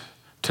right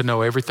to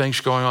know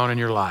everything's going on in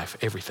your life.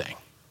 Everything.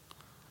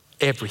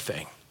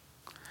 Everything.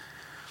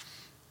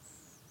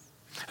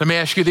 Let me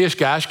ask you this,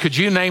 guys. Could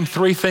you name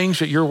 3 things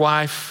that your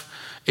wife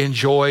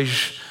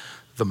enjoys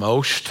the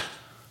most?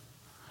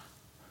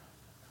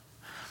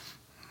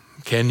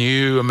 Can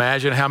you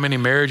imagine how many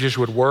marriages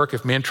would work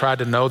if men tried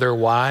to know their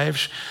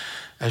wives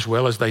as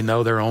well as they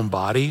know their own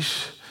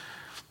bodies?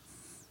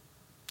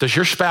 Does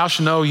your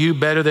spouse know you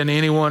better than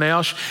anyone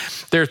else?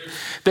 There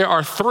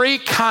are 3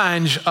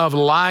 kinds of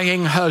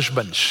lying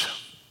husbands.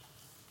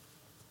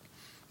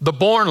 The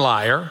born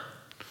liar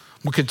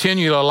will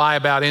continue to lie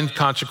about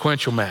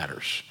inconsequential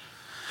matters.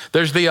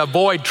 There's the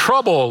avoid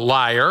trouble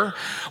liar,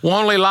 who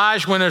only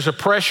lies when there's a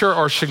pressure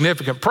or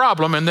significant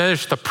problem. And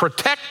there's the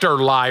protector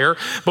liar,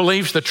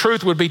 believes the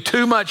truth would be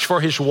too much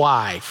for his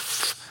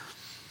wife.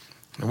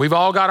 And we've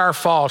all got our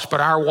faults, but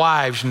our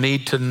wives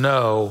need to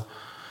know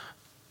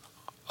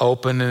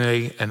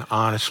openly and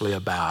honestly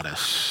about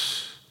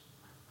us.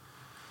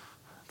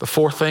 The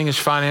 4th thing is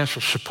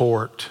financial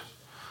support.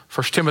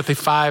 1 Timothy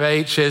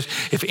 5:8 says,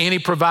 if any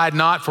provide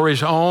not for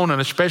his own,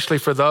 and especially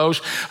for those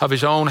of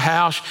his own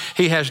house,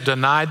 he has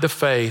denied the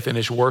faith and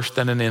is worse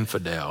than an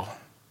infidel.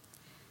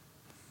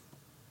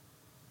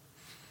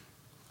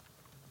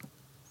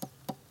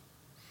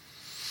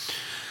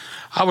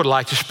 I would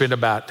like to spend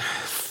about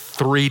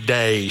 3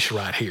 days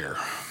right here,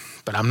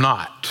 but I'm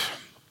not.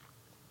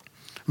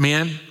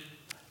 Men,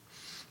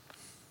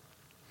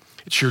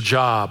 it's your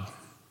job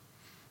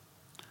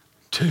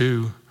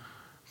to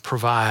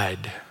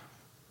provide.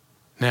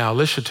 Now,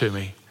 listen to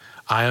me.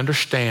 I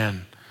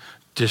understand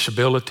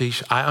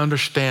disabilities. I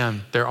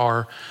understand there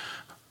are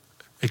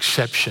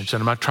exceptions,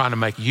 and I'm not trying to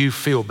make you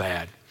feel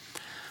bad.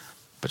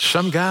 But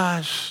some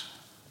guys,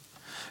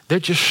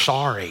 they're just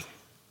sorry.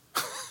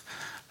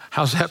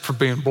 How's that for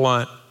being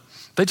blunt?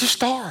 They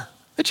just are.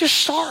 They're just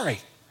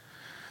sorry.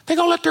 They're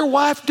going to let their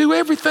wife do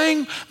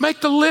everything, make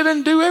the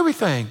living, do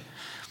everything.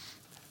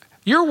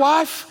 Your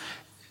wife,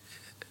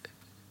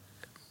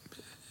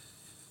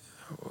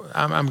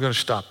 I'm going to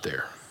stop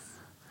there.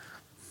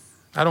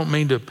 I don't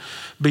mean to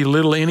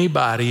belittle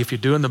anybody if you're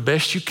doing the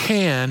best you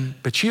can,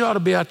 but you ought to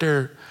be out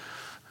there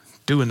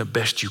doing the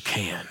best you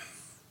can.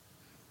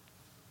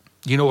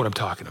 You know what I'm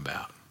talking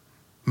about.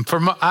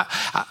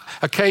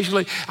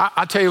 Occasionally,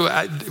 I tell you,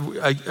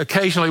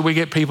 occasionally we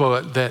get people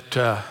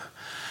that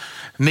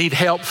need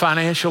help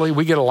financially.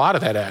 We get a lot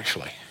of that,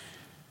 actually.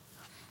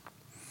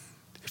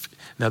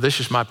 Now, this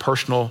is my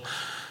personal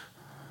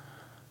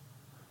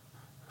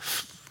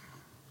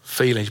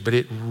feelings, but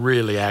it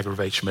really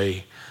aggravates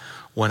me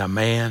when a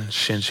man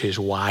sends his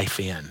wife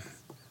in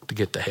to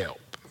get the help.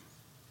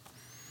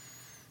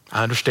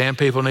 I understand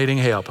people needing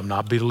help. I'm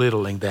not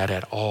belittling that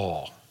at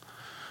all.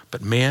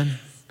 But men,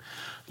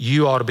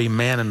 you ought to be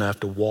man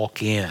enough to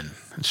walk in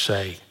and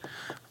say,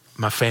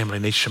 my family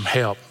needs some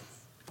help.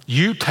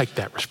 You take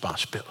that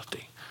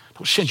responsibility.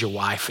 Don't send your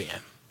wife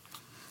in.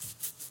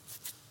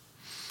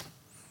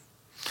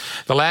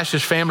 The last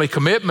is family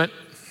commitment.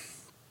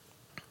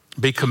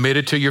 Be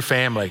committed to your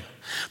family.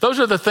 Those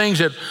are the things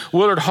that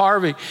Willard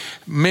Harvey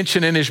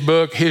mentioned in his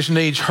book, His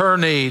Needs, Her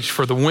Needs,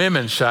 for the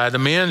women's side. The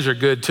men's are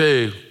good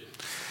too.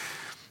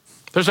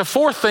 There's a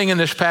 4th thing in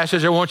this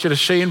passage I want you to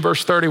see in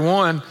verse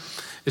 31.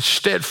 It's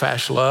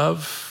steadfast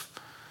love.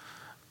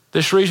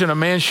 This reason a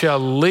man shall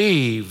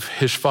leave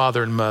his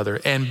father and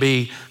mother and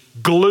be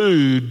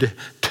glued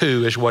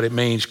to is what it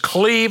means.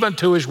 Cleave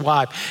unto his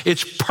wife.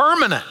 It's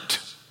permanent.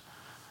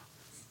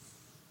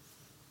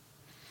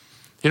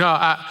 You know,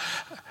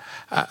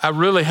 I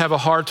really have a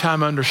hard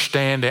time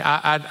understanding.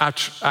 I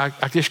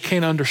just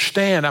can't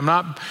understand. I'm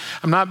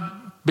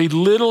not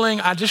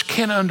belittling. I just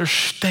can't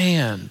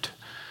understand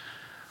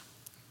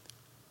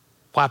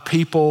why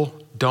people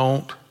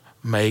don't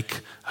make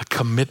a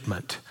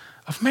commitment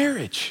of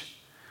marriage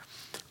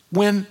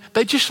when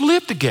they just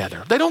live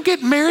together. They don't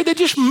get married, they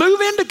just move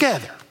in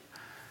together.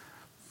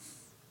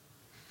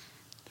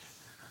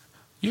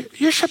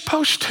 You're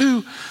supposed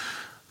to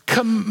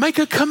make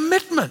a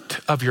commitment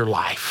of your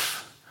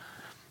life.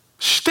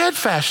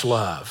 Steadfast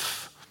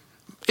love.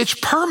 It's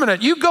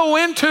permanent. You go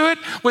into it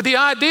with the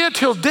idea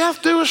till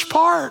death do us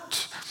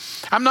part.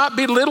 I'm not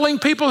belittling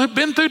people who've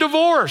been through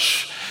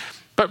divorce.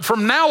 But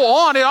from now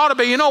on, it ought to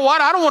be, you know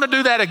what? I don't want to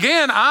do that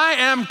again. I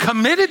am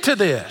committed to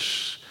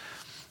this.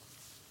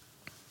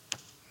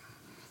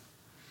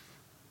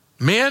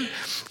 Men,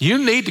 you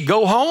need to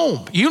go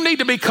home. You need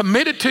to be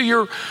committed to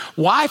your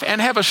wife and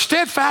have a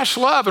steadfast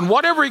love. And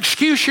whatever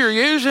excuse you're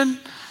using,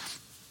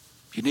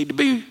 you need to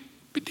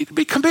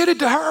be committed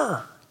to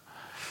her.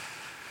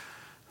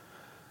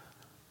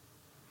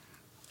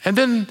 And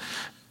then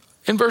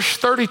in verse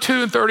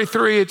 32 and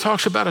 33, it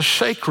talks about a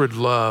sacred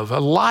love,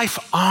 a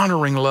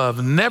life-honoring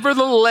love.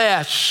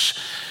 Nevertheless,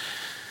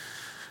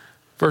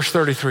 verse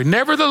 33,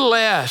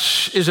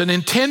 nevertheless it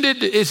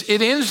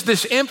ends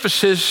this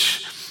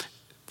emphasis.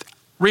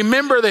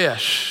 Remember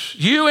this,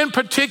 you in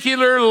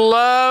particular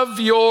love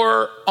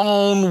your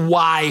own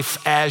wife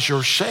as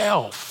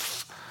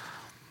yourself.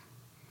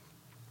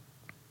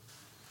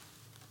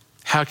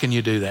 How can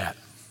you do that?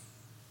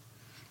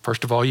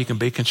 First of all, you can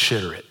be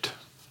considerate.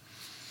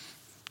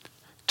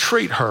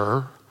 Treat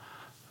her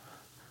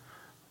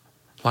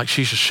like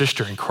she's a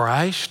sister in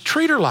Christ.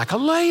 Treat her like a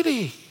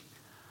lady.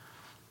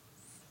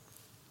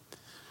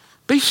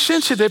 Be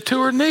sensitive to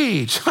her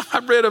needs. I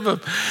read of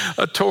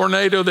a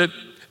tornado that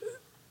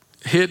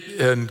hit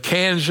in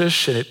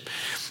Kansas, and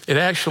it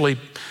actually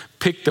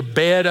picked the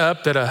bed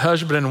up that a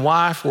husband and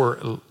wife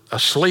were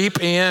asleep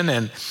in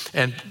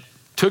and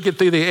took it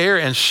through the air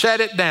and set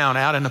it down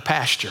out in the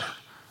pasture.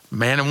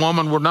 Man and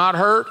woman were not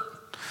hurt.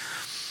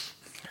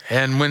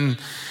 And when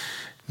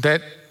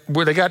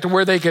they got to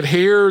where they could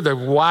hear, the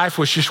wife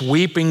was just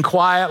weeping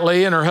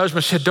quietly, and her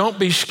husband said, "Don't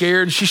be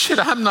scared." And she said,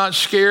 "I'm not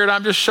scared.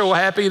 I'm just so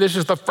happy. This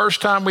is the first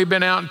time we've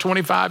been out in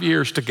 25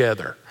 years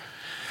together."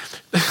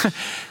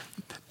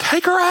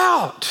 Take her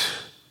out.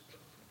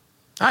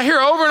 I hear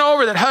over and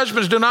over that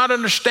husbands do not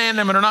understand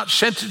them and are not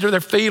sensitive to their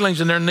feelings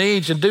and their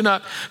needs and do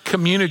not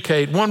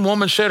communicate. One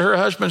woman said her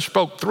husband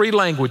spoke 3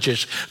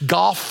 languages: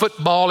 golf,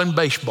 football, and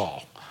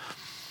baseball.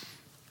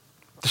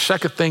 The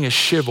second thing is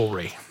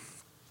chivalry.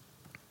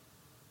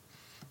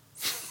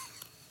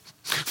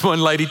 One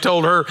lady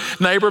told her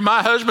neighbor,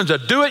 "My husband's a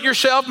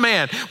do-it-yourself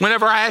man.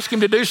 Whenever I ask him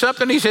to do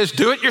something, he says,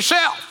 'Do it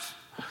yourself.'"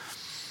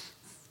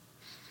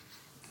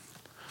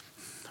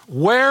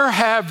 Where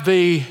has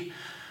the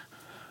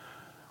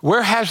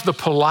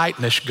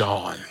politeness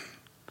gone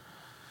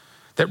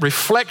that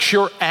reflects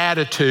your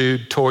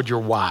attitude toward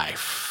your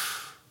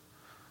wife?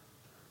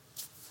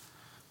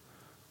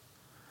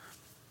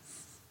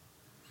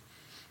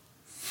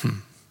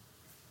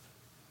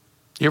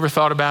 You ever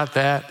thought about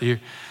that?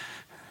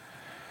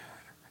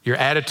 Your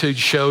attitude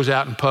shows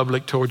out in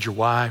public towards your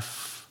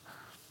wife.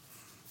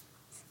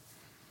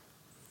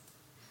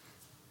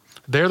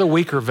 They're the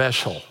weaker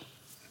vessel.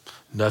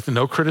 Nothing,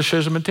 no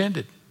criticism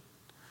intended.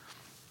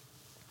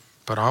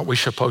 But aren't we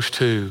supposed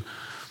to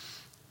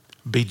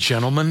be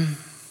gentlemen?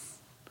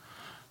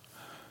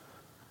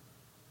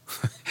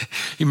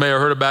 You may have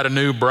heard about a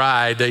new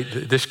bride.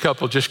 This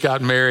couple just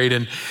got married,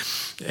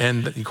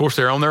 and of course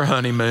they're on their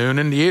honeymoon.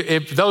 And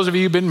if those of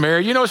you who've been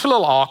married, you know it's a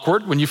little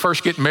awkward when you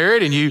first get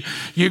married and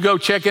you go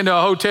check into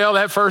a hotel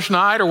that first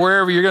night or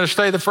wherever you're going to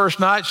stay the first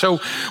night. So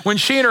when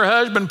she and her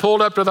husband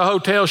pulled up to the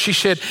hotel, she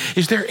said,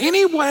 "Is there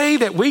any way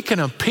that we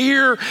can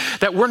appear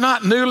that we're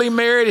not newly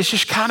married? It's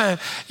just kind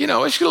of,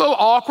 it's a little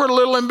awkward, a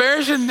little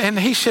embarrassing." And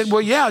he said,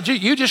 "Well, yeah,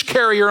 you just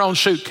carry your own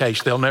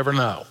suitcase. They'll never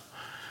know."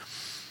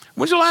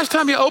 When's the last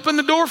time you opened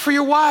the door for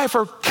your wife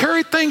or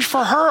carried things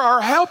for her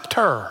or helped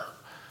her?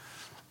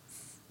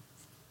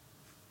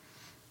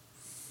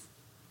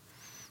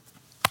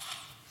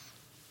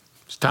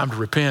 Time to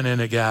repent, isn't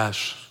it,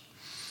 guys?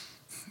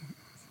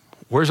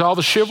 Where's all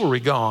the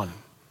chivalry gone?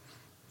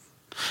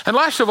 And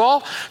last of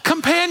all,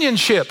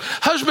 companionship.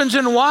 Husbands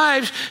and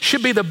wives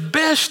should be the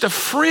best of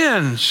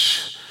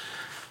friends.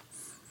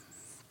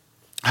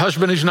 A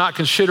husband who's not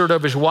considerate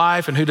of his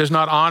wife and who does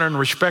not honor and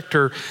respect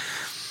her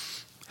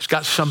has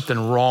got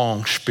something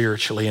wrong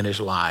spiritually in his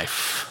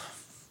life.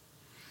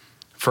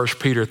 1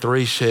 Peter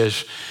 3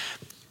 says,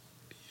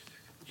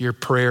 your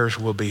prayers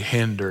will be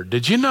hindered.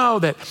 Did you know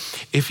that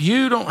if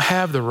you don't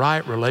have the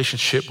right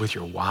relationship with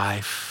your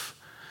wife,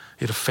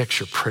 it affects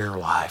your prayer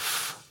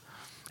life?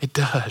 It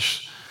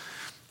does.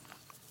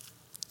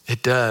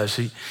 It does.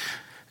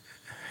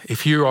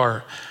 If you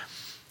are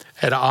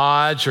at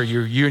odds or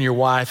you and your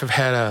wife have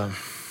had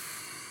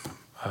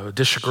a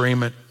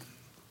disagreement,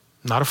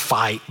 not a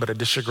fight, but a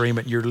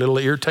disagreement, you're a little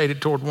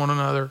irritated toward one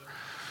another,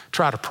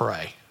 try to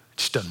pray. It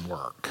just doesn't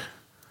work.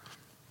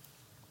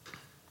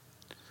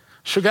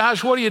 So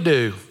guys, what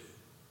do?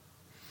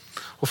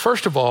 Well,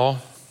 first of all,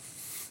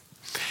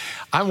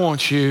 I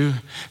want you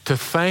to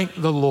thank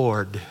the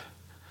Lord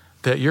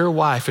that your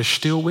wife is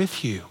still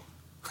with you.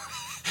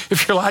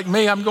 If you're like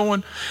me, I'm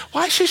going,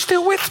 why is she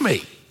still with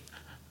me?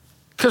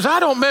 Because I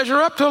don't measure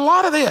up to a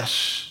lot of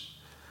this.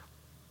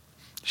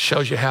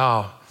 Shows you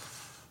how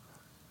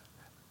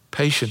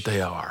patient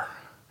they are.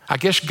 I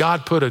guess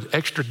God put an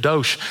extra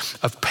dose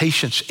of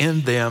patience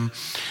in them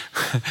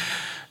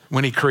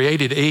when he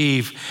created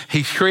Eve.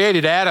 He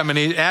created Adam, and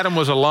Adam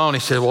was alone. He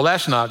said, well,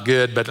 that's not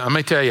good, but let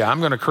me tell you, I'm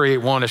going to create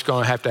one that's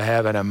going to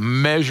have an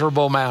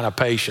immeasurable amount of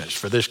patience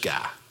for this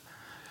guy.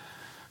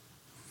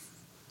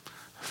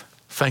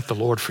 Thank the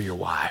Lord for your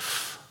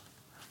wife.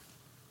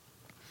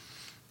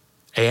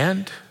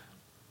 And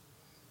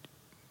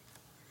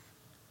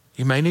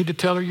you may need to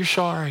tell her you're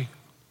sorry.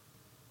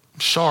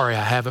 I'm sorry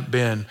I haven't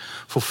been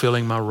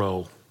fulfilling my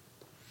role.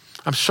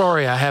 I'm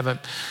sorry I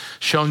haven't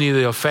shown you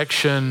the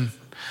affection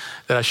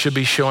that I should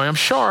be showing. I'm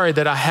sorry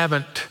that I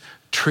haven't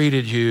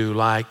treated you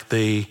like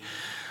the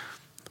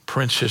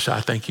princess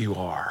I think you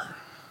are.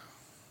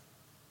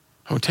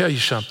 I'm going to tell you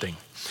something.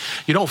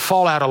 You don't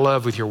fall out of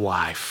love with your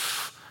wife.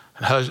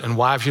 And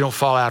wives, you don't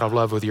fall out of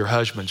love with your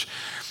husbands.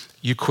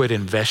 You quit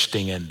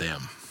investing in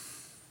them.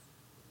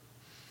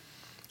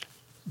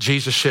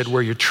 Jesus said,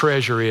 where your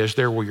treasure is,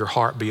 there will your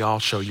heart be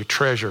also. Your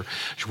treasure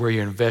is where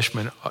your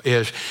investment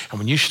is. And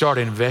when you start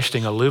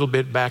investing a little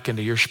bit back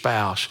into your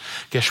spouse,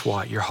 guess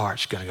what? Your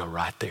heart's going to go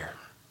right there.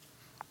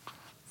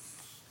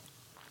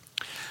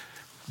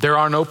 There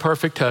are no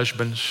perfect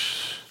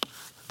husbands.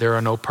 There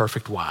are no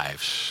perfect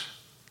wives.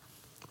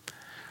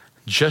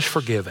 Just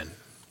forgiven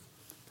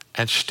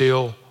and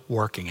still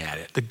working at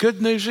it. The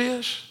good news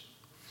is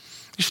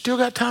you still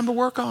got time to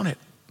work on it.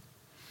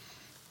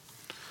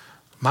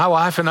 My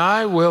wife and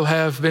I will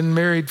have been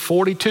married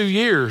 42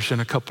 years in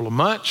a couple of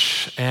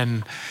months,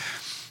 and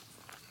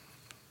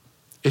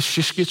it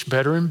just gets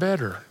better and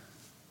better.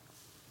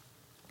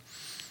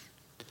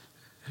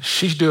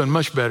 She's doing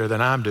much better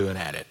than I'm doing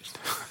at it.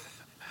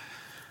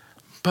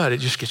 But it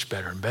just gets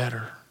better and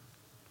better.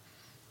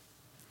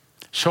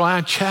 So I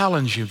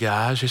challenge you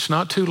guys, it's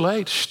not too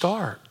late to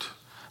start.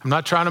 I'm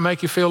not trying to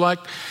make you feel like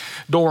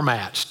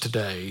doormats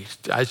today.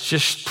 It's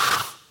just,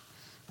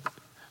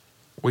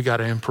 we got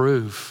to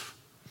improve.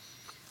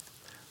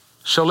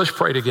 So let's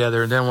pray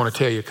together, and then I want to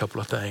tell you a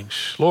couple of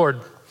things. Lord,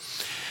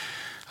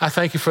 I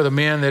thank you for the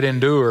men that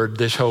endured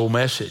this whole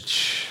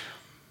message.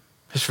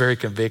 It's very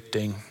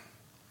convicting.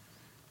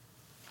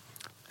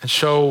 And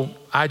so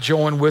I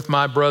join with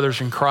my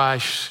brothers in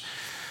Christ,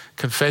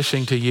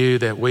 confessing to you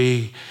that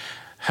we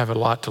have a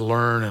lot to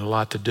learn and a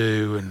lot to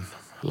do and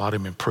a lot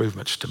of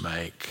improvements to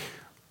make.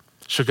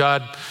 So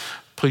God,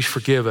 please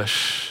forgive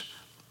us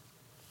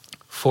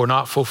for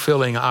not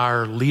fulfilling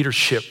our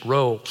leadership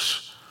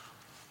roles.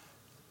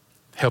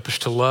 Help us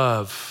to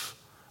love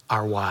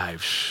our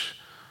wives,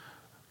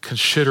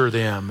 consider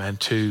them, and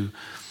to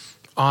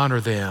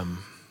honor them.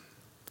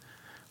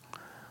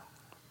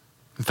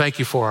 And thank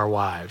you for our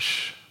wives.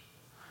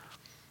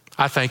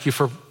 I thank you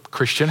for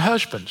Christian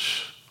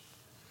husbands.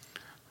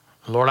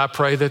 Lord, I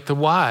pray that the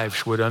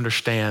wives would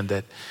understand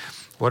that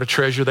what a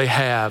treasure they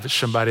have is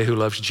somebody who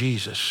loves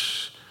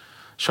Jesus.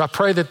 So I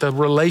pray that the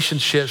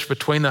relationships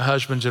between the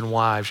husbands and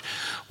wives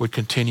would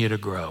continue to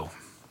grow.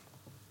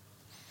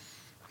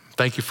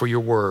 Thank you for your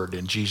word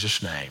in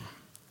Jesus' name.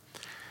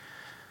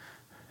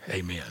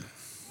 Amen.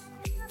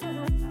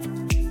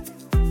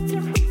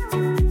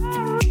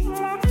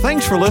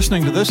 Thanks for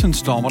listening to this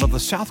installment of the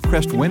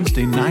Southcrest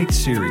Wednesday Night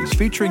Series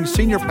featuring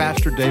Senior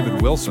Pastor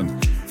David Wilson.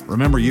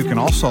 Remember, you can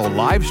also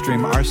live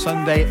stream our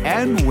Sunday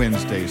and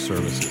Wednesday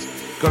services.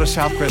 Go to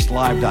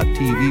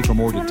southcrestlive.tv for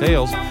more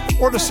details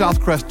or to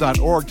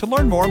southcrest.org to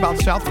learn more about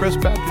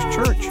Southcrest Baptist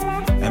Church.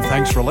 And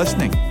thanks for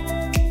listening.